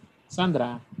 Mariela.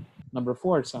 Sandra, number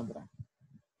four, Sandra.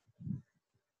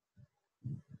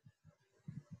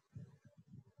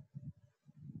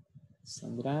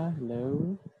 Sandra,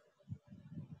 hello.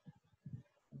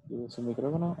 Use su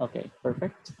micrófono. Okay,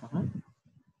 perfect.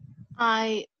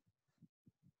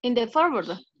 In the forward.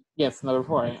 Yes, number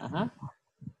four.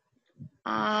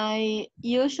 I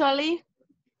usually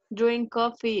drink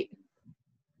coffee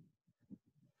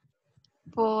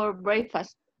for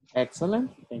breakfast.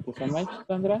 Excellent. Thank you so much,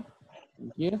 Sandra.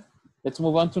 Thank you. Let's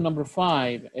move on to number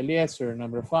five. Eliezer,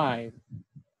 number five.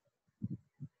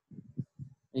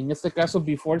 En este caso,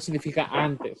 before significa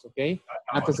antes, ¿ok?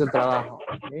 Antes del trabajo.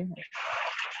 ¿Okay?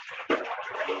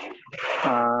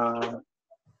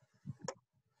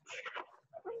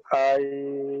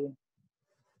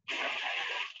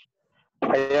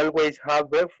 I always have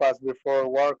breakfast before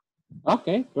work.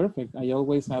 Okay, perfect. I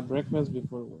always have breakfast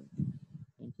before work.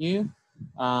 Thank you.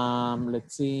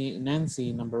 Let's see,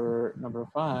 Nancy, number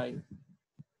five.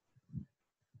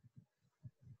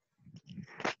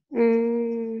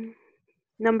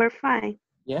 Number five.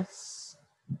 Yes.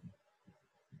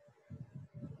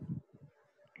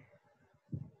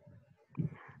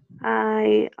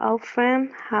 I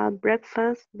often have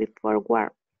breakfast before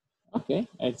work. Okay,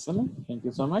 excellent. Thank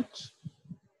you so much.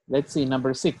 Let's see,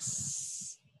 number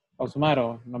six.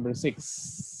 Osmaro, number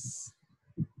six.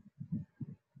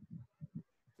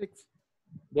 Six.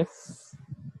 Yes.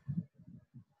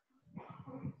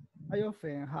 I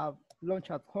often have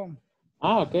lunch at home.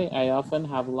 Okay. I often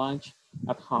have lunch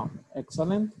at home.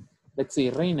 Excellent. Let's see,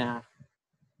 Reina,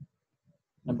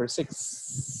 number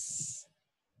six.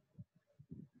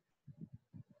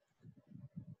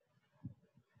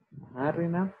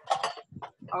 Reina.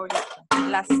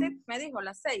 La 6, me dijo,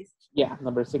 la 6. Yeah,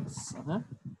 number six.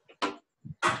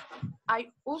 I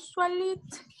usually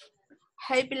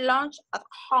have lunch at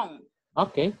home.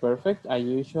 Okay, perfect. I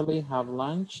usually have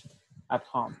lunch at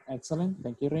home. Excellent.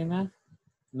 Thank you, Rina.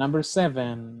 Number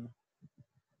seven.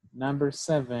 Number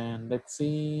seven. Let's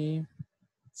see.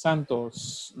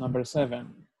 Santos, number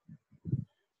seven.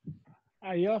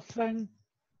 I often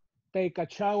take a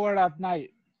shower at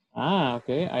night.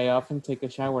 Okay. I often take a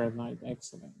shower at night.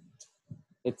 Excellent.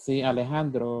 Let's see,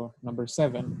 Alejandro, number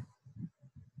 7.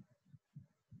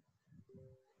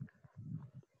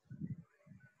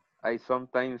 I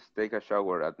sometimes take a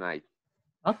shower at night.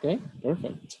 Okay,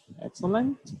 perfect.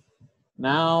 Excellent.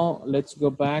 Now, let's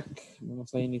go back.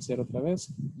 Vamos a iniciar otra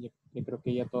vez. Yo creo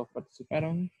que ya todos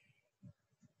participaron.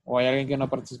 ¿O hay alguien que no ha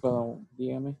participado aún?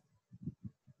 Dígame.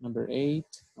 Number 8.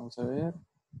 Vamos a ver.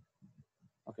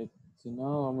 Ok. Si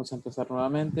no, vamos a empezar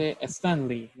nuevamente.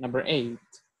 Stanley, number 8.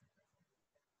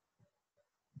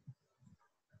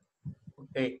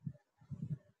 Okay.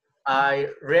 I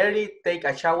rarely take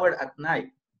a shower at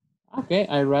night. Okay,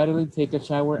 I rarely take a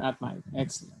shower at night.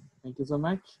 Excellent. Thank you so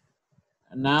much.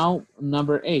 Now,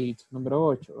 number 8.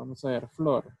 Número 8. Vamos a ver.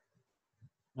 Flor.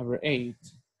 Number 8.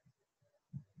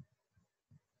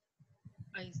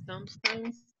 I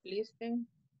sometimes listen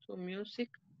to music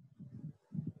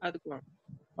at work.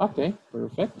 Okay,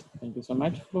 perfect. Thank you so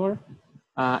much, Flor.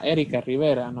 Erika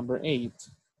Rivera, number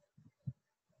 8.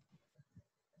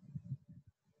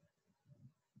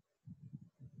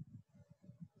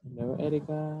 Hello,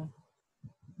 Erika.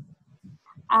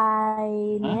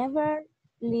 I never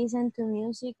listen to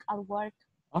music at work.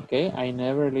 Okay, I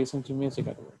never listen to music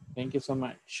at work. Thank you so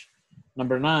much.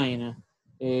 Number 9,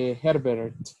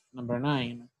 Herbert, number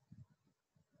 9.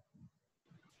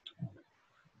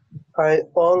 I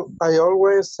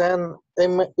always send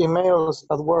emails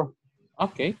at work.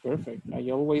 Okay, perfect. I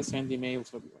always send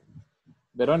emails at work.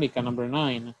 Veronica, number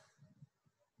 9.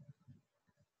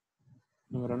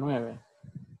 Número 9.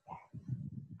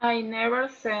 I never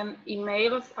send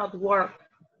emails at work.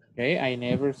 Okay, I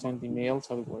never send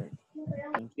emails at work.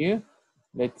 Thank you.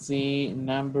 Let's see,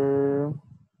 number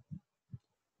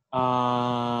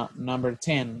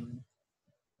 10.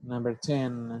 Number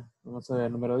 10. Vamos a ver,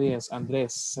 número 10.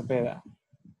 Andrés Cepeda.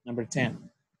 Number 10.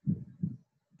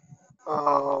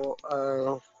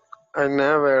 I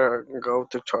never go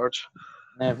to church.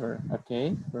 Never.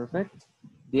 Okay, perfect.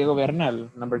 Diego Bernal,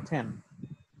 number 10.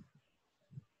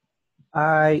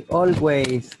 I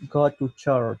always go to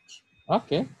church.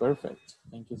 Okay, perfect.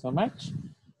 Thank you so much.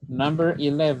 Number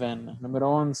 11. Número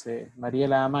 11.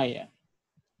 Mariela Amaya.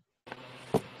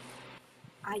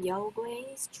 I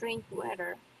always drink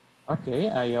water. Okay,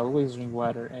 I always drink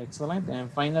water. Excellent.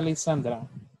 And finally, Sandra,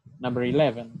 number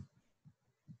 11.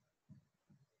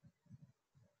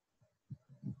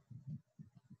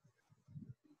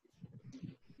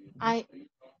 I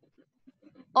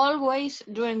always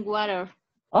drink water.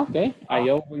 Okay, I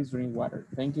always drink water.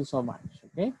 Thank you so much.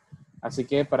 Okay. Así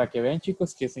que para que vean,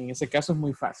 chicos, que en ese caso es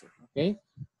muy fácil. Ok.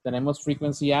 Tenemos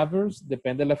frequency adverbs.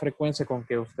 Depende de la frecuencia con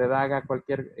que usted haga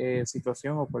cualquier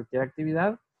situación o cualquier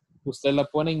actividad. Usted la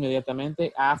pone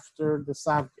inmediatamente after the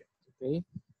subject. Ok.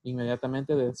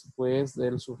 Inmediatamente después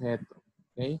del sujeto.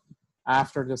 Ok.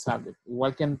 After the subject.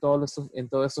 Igual que en todos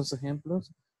estos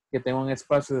ejemplos que tengo un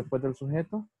espacio después del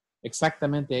sujeto.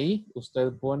 Exactamente ahí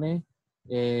usted pone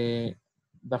the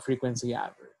frequency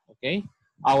adverb. Ok.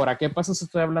 Ahora, ¿qué pasa si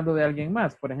estoy hablando de alguien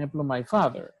más? Por ejemplo, my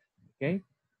father. ¿Ok?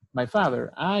 My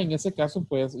father. En ese caso,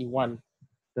 pues igual.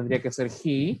 Tendría que ser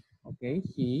he. ¿Ok?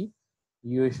 He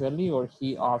usually or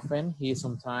he often, he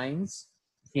sometimes,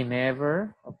 he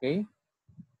never. ¿Ok?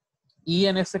 Y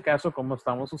en este caso, como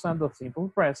estamos usando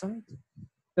simple present,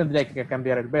 tendría que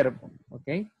cambiar el verbo. ¿Ok?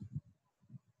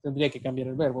 Tendría que cambiar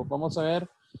el verbo. Vamos a ver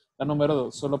la número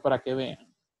 2, solo para que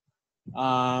vean.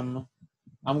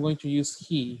 I'm going to use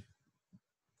he.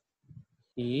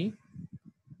 He.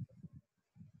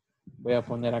 Voy a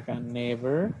poner acá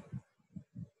never,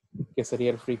 que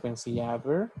sería el frequency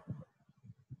adverb.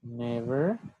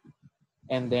 Never.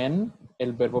 And then,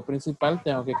 el verbo principal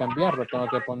tengo que cambiarlo. Tengo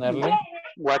que ponerle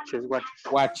Watches.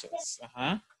 watches.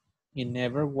 Ajá. He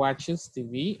never watches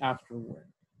TV after work.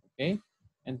 ¿Ok?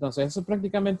 Entonces, eso es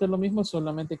prácticamente lo mismo,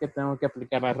 solamente que tengo que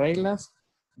aplicar las reglas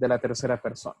de la tercera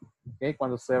persona. ¿Ok?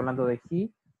 Cuando estoy hablando de he,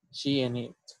 she, and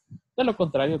it. De lo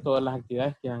contrario, todas las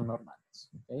actividades quedan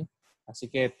normales. ¿Ok? Así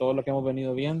que todo lo que hemos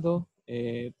venido viendo,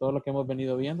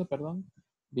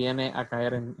 viene a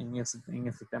caer en ese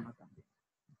tema también.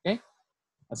 ¿Ok?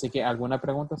 Así que, ¿alguna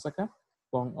pregunta hasta acá?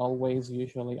 Con always,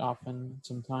 usually, often,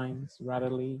 sometimes,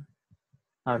 rarely,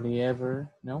 hardly ever,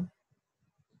 ¿no?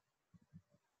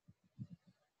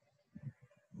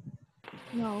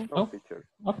 No. No.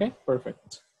 Ok,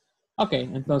 perfecto. Ok,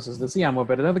 entonces decíamos,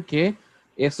 ¿verdad? Que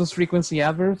estos frequency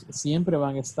adverbs siempre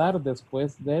van a estar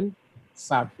después del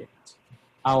subject.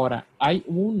 Ahora, hay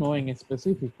uno en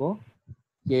específico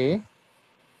que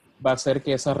va a hacer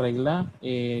que esa regla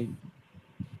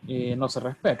no se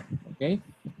respete, ¿ok?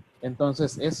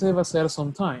 Entonces, ese va a ser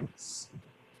sometimes.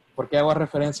 ¿Por qué hago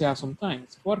referencia a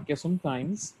sometimes? Porque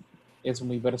sometimes es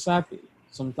muy versátil.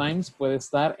 Sometimes puede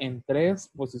estar en 3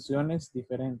 posiciones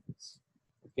diferentes.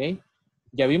 ¿Ok?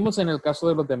 Ya vimos en el caso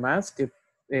de los demás que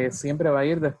siempre va a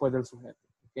ir después del sujeto.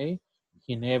 ¿Ok?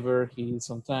 He never, he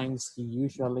sometimes, he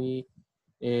usually,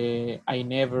 I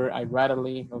never, I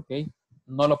rarely. ¿Ok?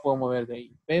 No lo puedo mover de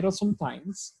ahí. Pero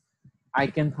sometimes I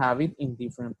can have it in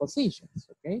different positions.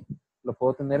 ¿Ok? Lo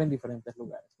puedo tener en diferentes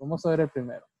lugares. Vamos a ver el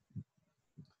primero.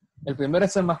 El primero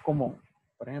es el más común.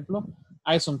 Por ejemplo,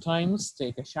 I sometimes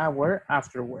take a shower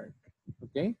after work.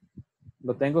 ¿Ok?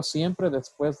 Lo tengo siempre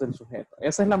después del sujeto.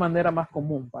 Esa es la manera más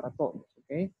común para todos.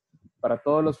 ¿Ok? Para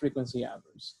todos los frequency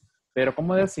adverbs. Pero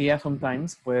como decía,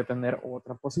 sometimes puede tener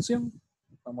otra posición.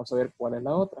 Vamos a ver cuál es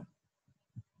la otra.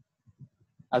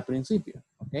 Al principio.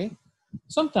 ¿Ok?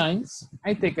 Sometimes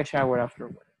I take a shower after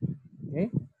work. ¿Ok?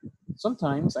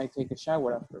 Sometimes I take a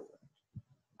shower after work.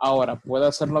 Ahora, ¿puedo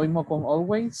hacer lo mismo con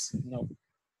always? No.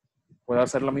 ¿Puedo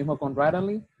hacer lo mismo con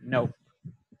rarely? No.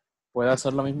 ¿Puedo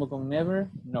hacer lo mismo con never?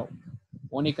 No.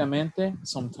 Únicamente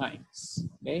sometimes.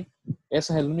 ¿Okay?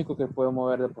 Ese es el único que puedo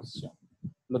mover de posición.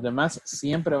 Los demás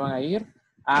siempre van a ir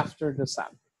after the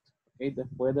subject. ¿Okay?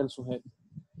 Después del sujeto.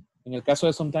 En el caso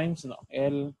de sometimes, no.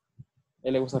 Él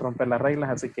le gusta romper las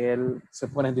reglas, así que él se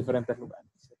pone en diferentes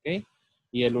lugares. ¿Okay?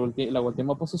 Y la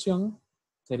última posición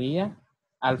sería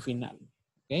al final.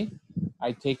 ¿Okay?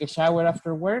 I take a shower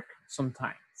after work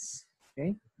sometimes.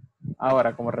 ¿Okay?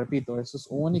 Ahora, como repito, eso es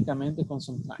únicamente con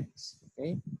sometimes.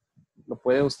 ¿Okay? Lo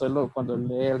puede usted, cuando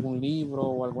lee algún libro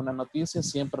o alguna noticia,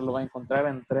 siempre lo va a encontrar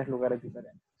en 3 lugares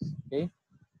diferentes. ¿Okay?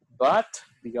 But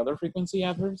the other frequency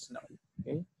adverbs, no.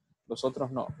 ¿Okay? Los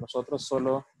otros no. Los otros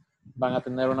solo van a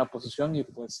tener una posición y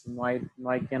pues no hay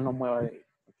quien lo mueva de ahí.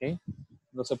 ¿Okay?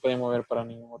 No se puede mover para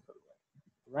ningún otro lugar.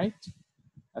 Right?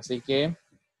 Así que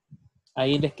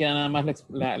ahí les queda nada más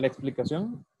la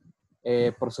explicación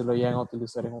por si lo llegan a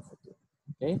utilizar en un futuro.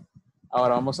 ¿Okay?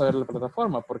 Ahora vamos a ver la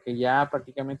plataforma, porque ya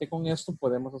prácticamente con esto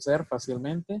podemos hacer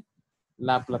fácilmente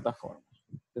la plataforma.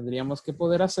 Tendríamos que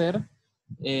poder hacer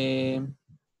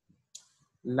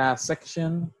la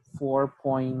section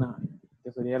 4.9,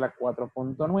 que sería la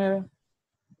 4.9,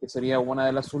 que sería una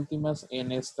de las últimas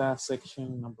en esta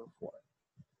section number 4.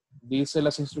 Dice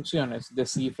las instrucciones: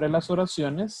 descifre las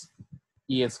oraciones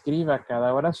y escriba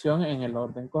cada oración en el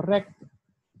orden correcto.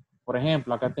 Por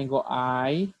ejemplo, acá tengo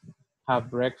I have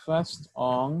breakfast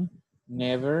on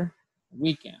never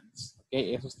weekends.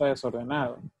 Okay, eso está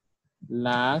desordenado.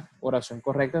 La oración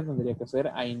correcta tendría que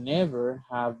ser I never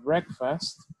have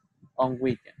breakfast on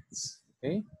weekends.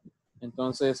 Okay.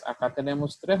 Entonces, acá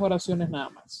tenemos 3 oraciones nada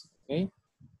más. Okay.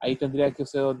 Ahí tendría que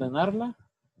usted ordenarla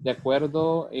de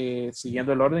acuerdo,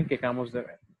 siguiendo el orden que acabamos de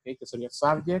ver. Okay, que sería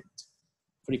subject,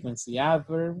 frequency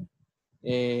adverb,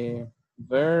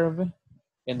 verb,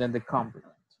 and then the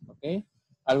complement. Okay.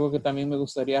 Algo que también me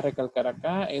gustaría recalcar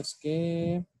acá es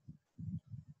que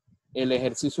el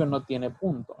ejercicio no tiene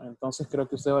punto. Entonces creo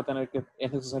que usted va a tener que,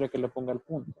 es necesario que le ponga el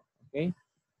punto. ¿Ok?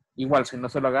 Igual, si no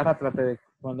se lo agarra, trate de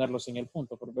ponerlo sin el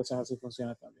punto, porque a veces así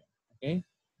funciona también. ¿Ok?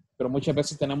 Pero muchas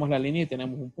veces tenemos la línea y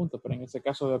tenemos un punto, pero en este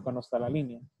caso de acá no está la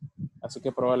línea. Así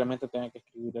que probablemente tenga que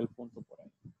escribir el punto por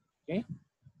ahí. ¿Ok?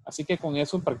 Así que con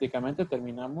eso prácticamente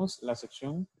terminamos la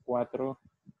sección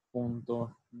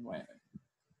 4.9.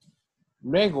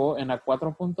 Luego, en la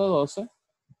 4.12,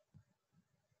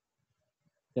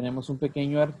 tenemos un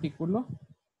pequeño artículo.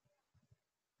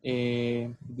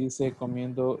 Dice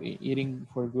comiendo, eating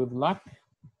for good luck,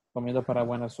 comiendo para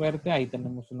buena suerte. Ahí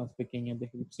tenemos unas pequeñas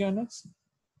descripciones.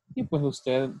 Y pues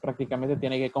usted prácticamente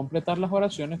tiene que completar las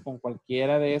oraciones con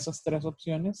cualquiera de esas 3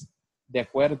 opciones de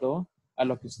acuerdo a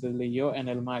lo que usted leyó en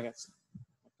el magazine.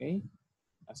 ¿Ok?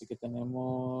 Así que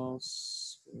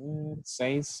tenemos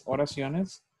 6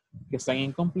 oraciones que están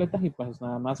incompletas y pues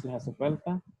nada más les hace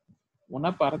falta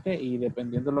una parte y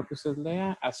dependiendo de lo que usted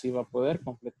lea, así va a poder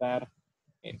completar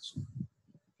eso.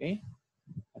 ¿Ok?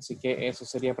 Así que eso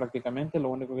sería prácticamente lo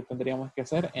único que tendríamos que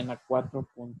hacer en la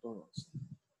 4.2.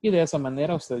 Y de esa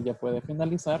manera usted ya puede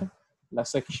finalizar la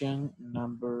section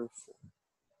number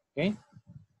 4. ¿Ok?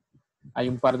 Hay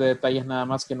un par de detalles nada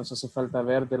más que nos hace falta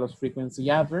ver de los frequency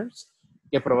adverbs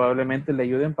que probablemente le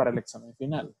ayuden para el examen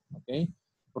final. ¿Ok?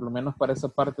 Por lo menos para esa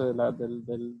parte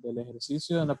del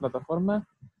ejercicio en la plataforma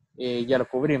ya lo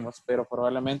cubrimos, pero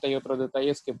probablemente hay otros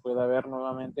detalles que pueda haber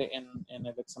nuevamente en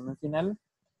el examen final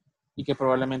y que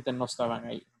probablemente no estaban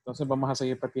ahí. Entonces vamos a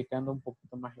seguir practicando un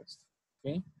poquito más esto.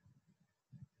 ¿Ok?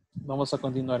 Vamos a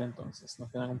continuar entonces. Nos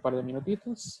quedan un par de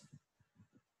minutitos.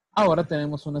 Ahora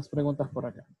tenemos unas preguntas por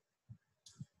acá.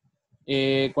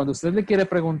 Cuando usted le quiere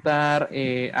preguntar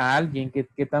a alguien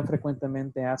qué tan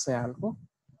frecuentemente hace algo,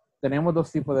 tenemos 2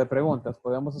 tipos de preguntas.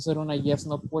 Podemos hacer una yes,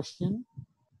 no question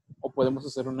o podemos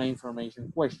hacer una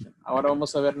information question. Ahora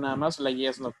vamos a ver nada más la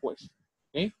yes, no question.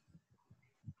 ¿Okay?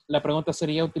 La pregunta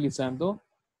sería utilizando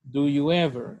do you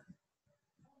ever.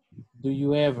 Do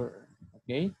you ever.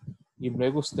 ¿Ok? Y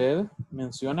luego usted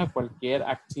menciona cualquier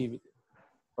activity.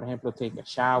 Por ejemplo, take a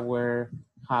shower,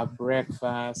 have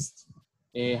breakfast,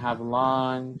 have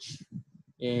lunch,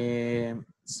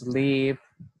 sleep,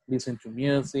 listen to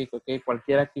music, ¿ok?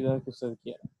 Cualquier actividad que usted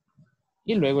quiera.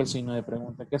 Y luego el signo de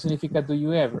pregunta. ¿Qué significa do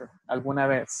you ever? ¿Alguna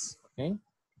vez? ¿Ok?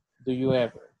 Do you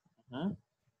ever? Ajá.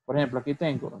 Por ejemplo, aquí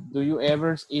tengo, do you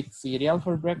ever eat cereal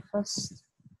for breakfast?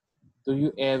 Do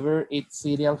you ever eat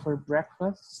cereal for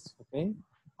breakfast? ¿Ok?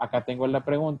 Acá tengo la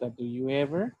pregunta, do you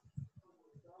ever?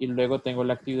 Y luego tengo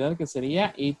la actividad que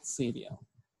sería eat cereal.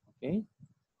 ¿Ok?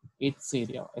 Eat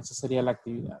cereal. Esa sería la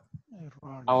actividad.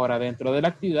 Ahora, dentro de la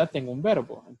actividad tengo un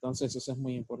verbo. Entonces, eso es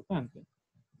muy importante.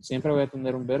 Siempre voy a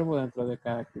tener un verbo dentro de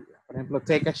cada actividad. Por ejemplo,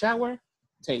 take a shower,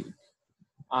 take.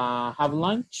 Have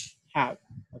lunch, have.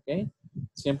 ¿Ok?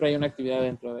 Siempre hay una actividad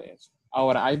dentro de eso.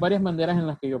 Ahora, hay varias maneras en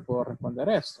las que yo puedo responder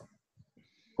esto.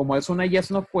 Como es una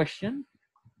yes, no question,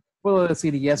 puedo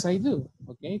decir yes, I do.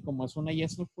 ¿Ok? Como es una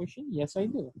yes, no question, yes, I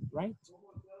do. Right?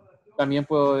 También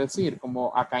puedo decir,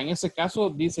 como acá en ese caso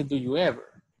dice do you ever.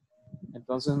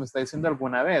 Entonces me está diciendo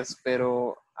alguna vez,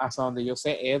 pero hasta donde yo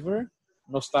sé, ever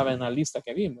no estaba en la lista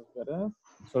que vimos, ¿verdad?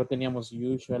 Solo teníamos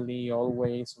usually,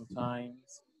 always,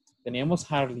 sometimes. Teníamos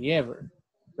hardly ever,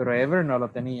 pero ever no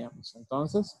lo teníamos.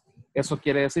 Entonces, eso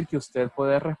quiere decir que usted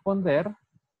puede responder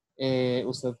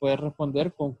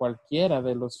con cualquiera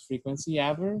de los frequency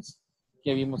adverbs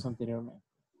que vimos anteriormente.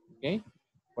 ¿Ok?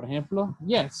 Por ejemplo,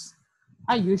 yes,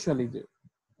 I usually do.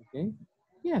 ¿Ok?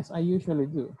 Yes, I usually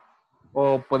do.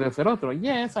 O puede ser otro.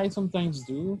 Yes, I sometimes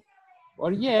do.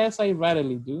 Or yes, I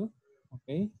rarely do.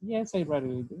 Okay. Yes, I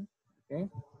rarely do. Okay.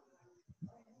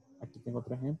 Aquí tengo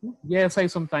otro ejemplo. Yes, I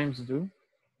sometimes do.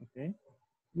 Okay.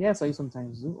 Yes, I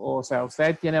sometimes do. O sea,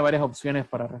 usted tiene varias opciones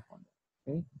para responder.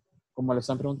 Okay. Como le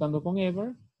están preguntando con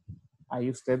ever, ahí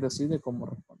usted decide cómo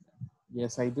responder.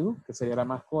 Yes, I do, que sería la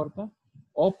más corta.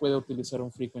 O puede utilizar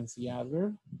un frequency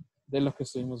adverb de los que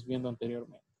estuvimos viendo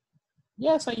anteriormente.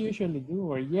 Yes, I usually do,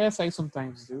 or yes, I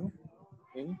sometimes do.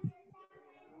 Okay.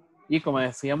 Y como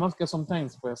decíamos que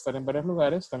sometimes puede estar en varios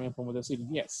lugares, también podemos decir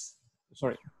yes.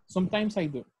 Sorry, sometimes I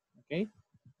do. Okay.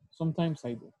 Sometimes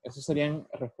I do. Esas serían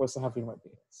respuestas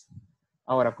afirmativas.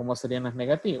 Ahora, ¿cómo serían las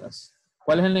negativas?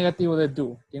 ¿Cuál es el negativo de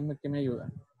do? ¿Quién me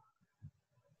ayuda?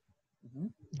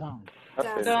 Don't.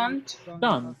 Don't.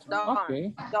 Don't.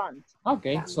 Okay.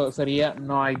 Okay, so sería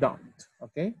no, I don't.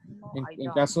 Okay.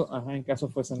 En caso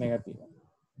fuese negativo.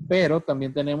 Pero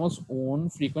también tenemos un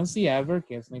frequency adverb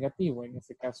que es negativo. En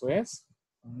este caso es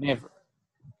never.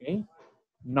 Okay.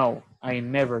 No, I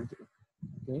never do.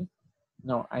 Okay.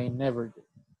 No, I never do.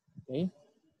 Okay.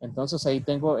 Entonces ahí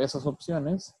tengo esas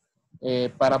opciones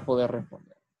para poder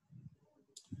responder.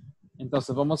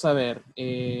 Entonces vamos a ver.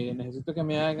 Necesito que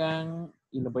me hagan,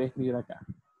 y lo voy a escribir acá.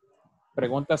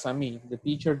 Preguntas a mí. The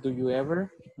teacher, do you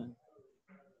ever?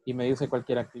 Y me dice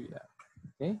cualquier actividad.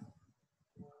 Okay.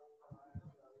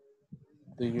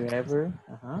 Do you ever?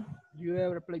 Do you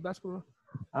ever play basketball?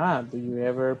 Do you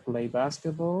ever play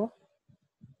basketball?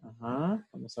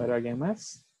 Vamos a ver a alguien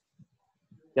más.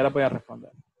 Ya la voy a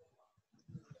responder.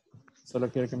 Solo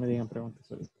quiero que me digan preguntas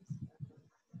ahorita.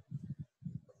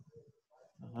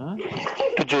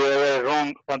 Do you ever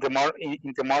run on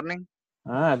in the morning?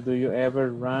 Do you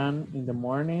ever run in the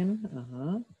morning?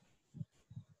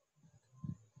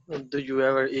 Do you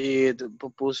ever eat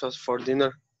pupusas for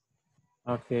dinner?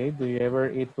 Okay, do you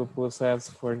ever eat pupusas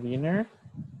for dinner?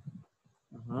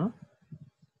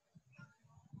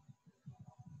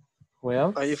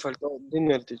 Well, Ahí faltó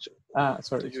dinner, teacher.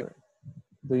 Sorry.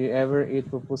 Do you ever eat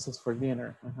pupusas for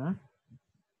dinner?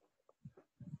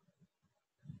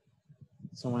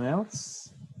 Someone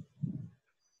else?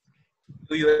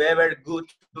 Do you ever go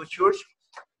to church?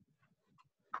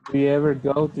 Do you ever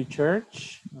go to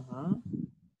church?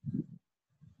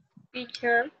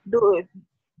 Teacher, do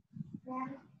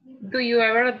you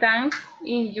ever dance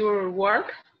in your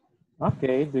work?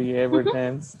 Okay, do you ever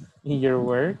dance in your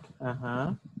work?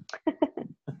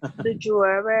 Do you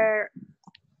ever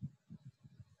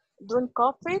drink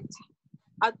coffee?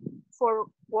 For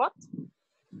what?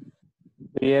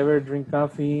 Do you ever drink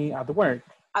coffee at work?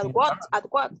 At what?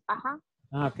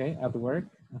 Okay, at work.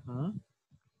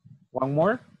 One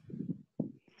more.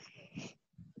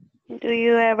 Do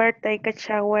you ever take a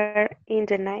shower in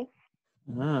the night?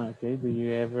 Okay, do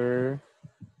you ever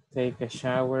take a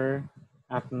shower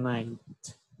at night?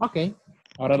 Okay,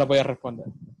 ahora la voy a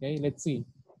responder. Okay, let's see.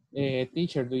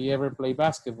 Teacher, do you ever play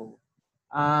basketball?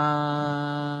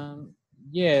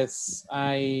 Yes,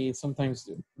 I sometimes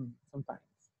do. Sometimes.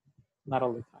 Not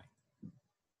all the time.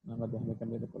 Nada más déjame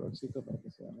cambiar de colorcito para que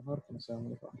sea mejor, que no sea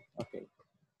muy rojo. Okay.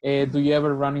 Do you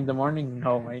ever run in the morning?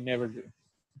 No, I never do.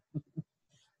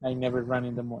 I never run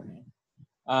in the morning.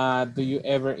 Do you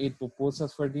ever eat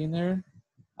pupusas for dinner?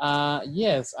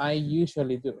 Yes, I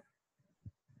usually do.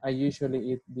 I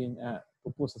usually eat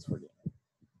pupusas for dinner.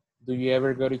 Do you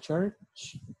ever go to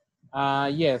church?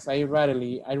 Yes, I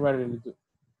rarely do.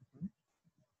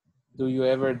 Do you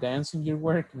ever dance in your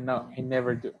work? No, I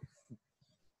never do.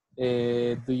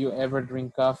 Do you ever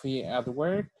drink coffee at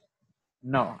work?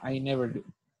 No, I never do.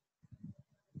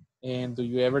 And do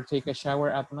you ever take a shower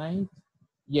at night?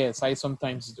 Yes, I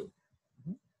sometimes do.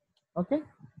 Ok,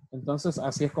 entonces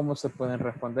así es como se pueden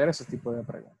responder ese tipo de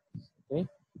preguntas. Okay.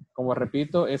 Como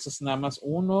repito, esa es nada más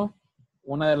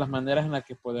una de las maneras en las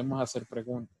que podemos hacer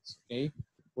preguntas, ¿ok?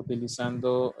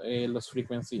 Utilizando los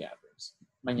frequency adverbs.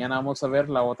 Mañana vamos a ver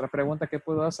la otra pregunta que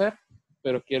puedo hacer,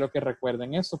 pero quiero que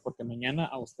recuerden eso porque mañana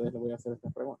a ustedes les voy a hacer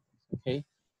estas preguntas, ¿ok?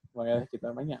 Voy a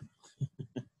desquitar mañana.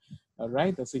 All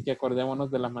right, así que acordémonos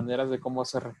de las maneras de cómo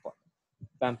se responde,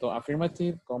 tanto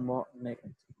affirmative como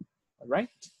negative. All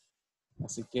right,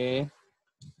 así que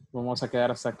vamos a quedar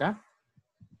hasta acá.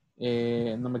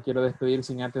 No me quiero despedir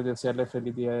sin antes desearle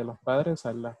feliz Día de los Padres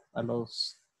a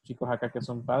los chicos acá que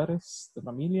son padres de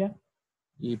familia.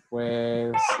 Y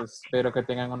pues espero que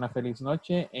tengan una feliz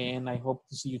noche. And I hope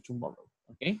to see you tomorrow.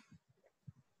 Okay?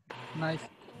 Nice.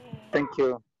 Thank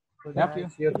you. Good Yep.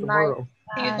 night. See you Good night. tomorrow.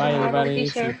 See you Bye, tomorrow, everybody. See you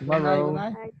teacher. Good night. tomorrow. Good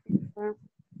night. Bye, teacher.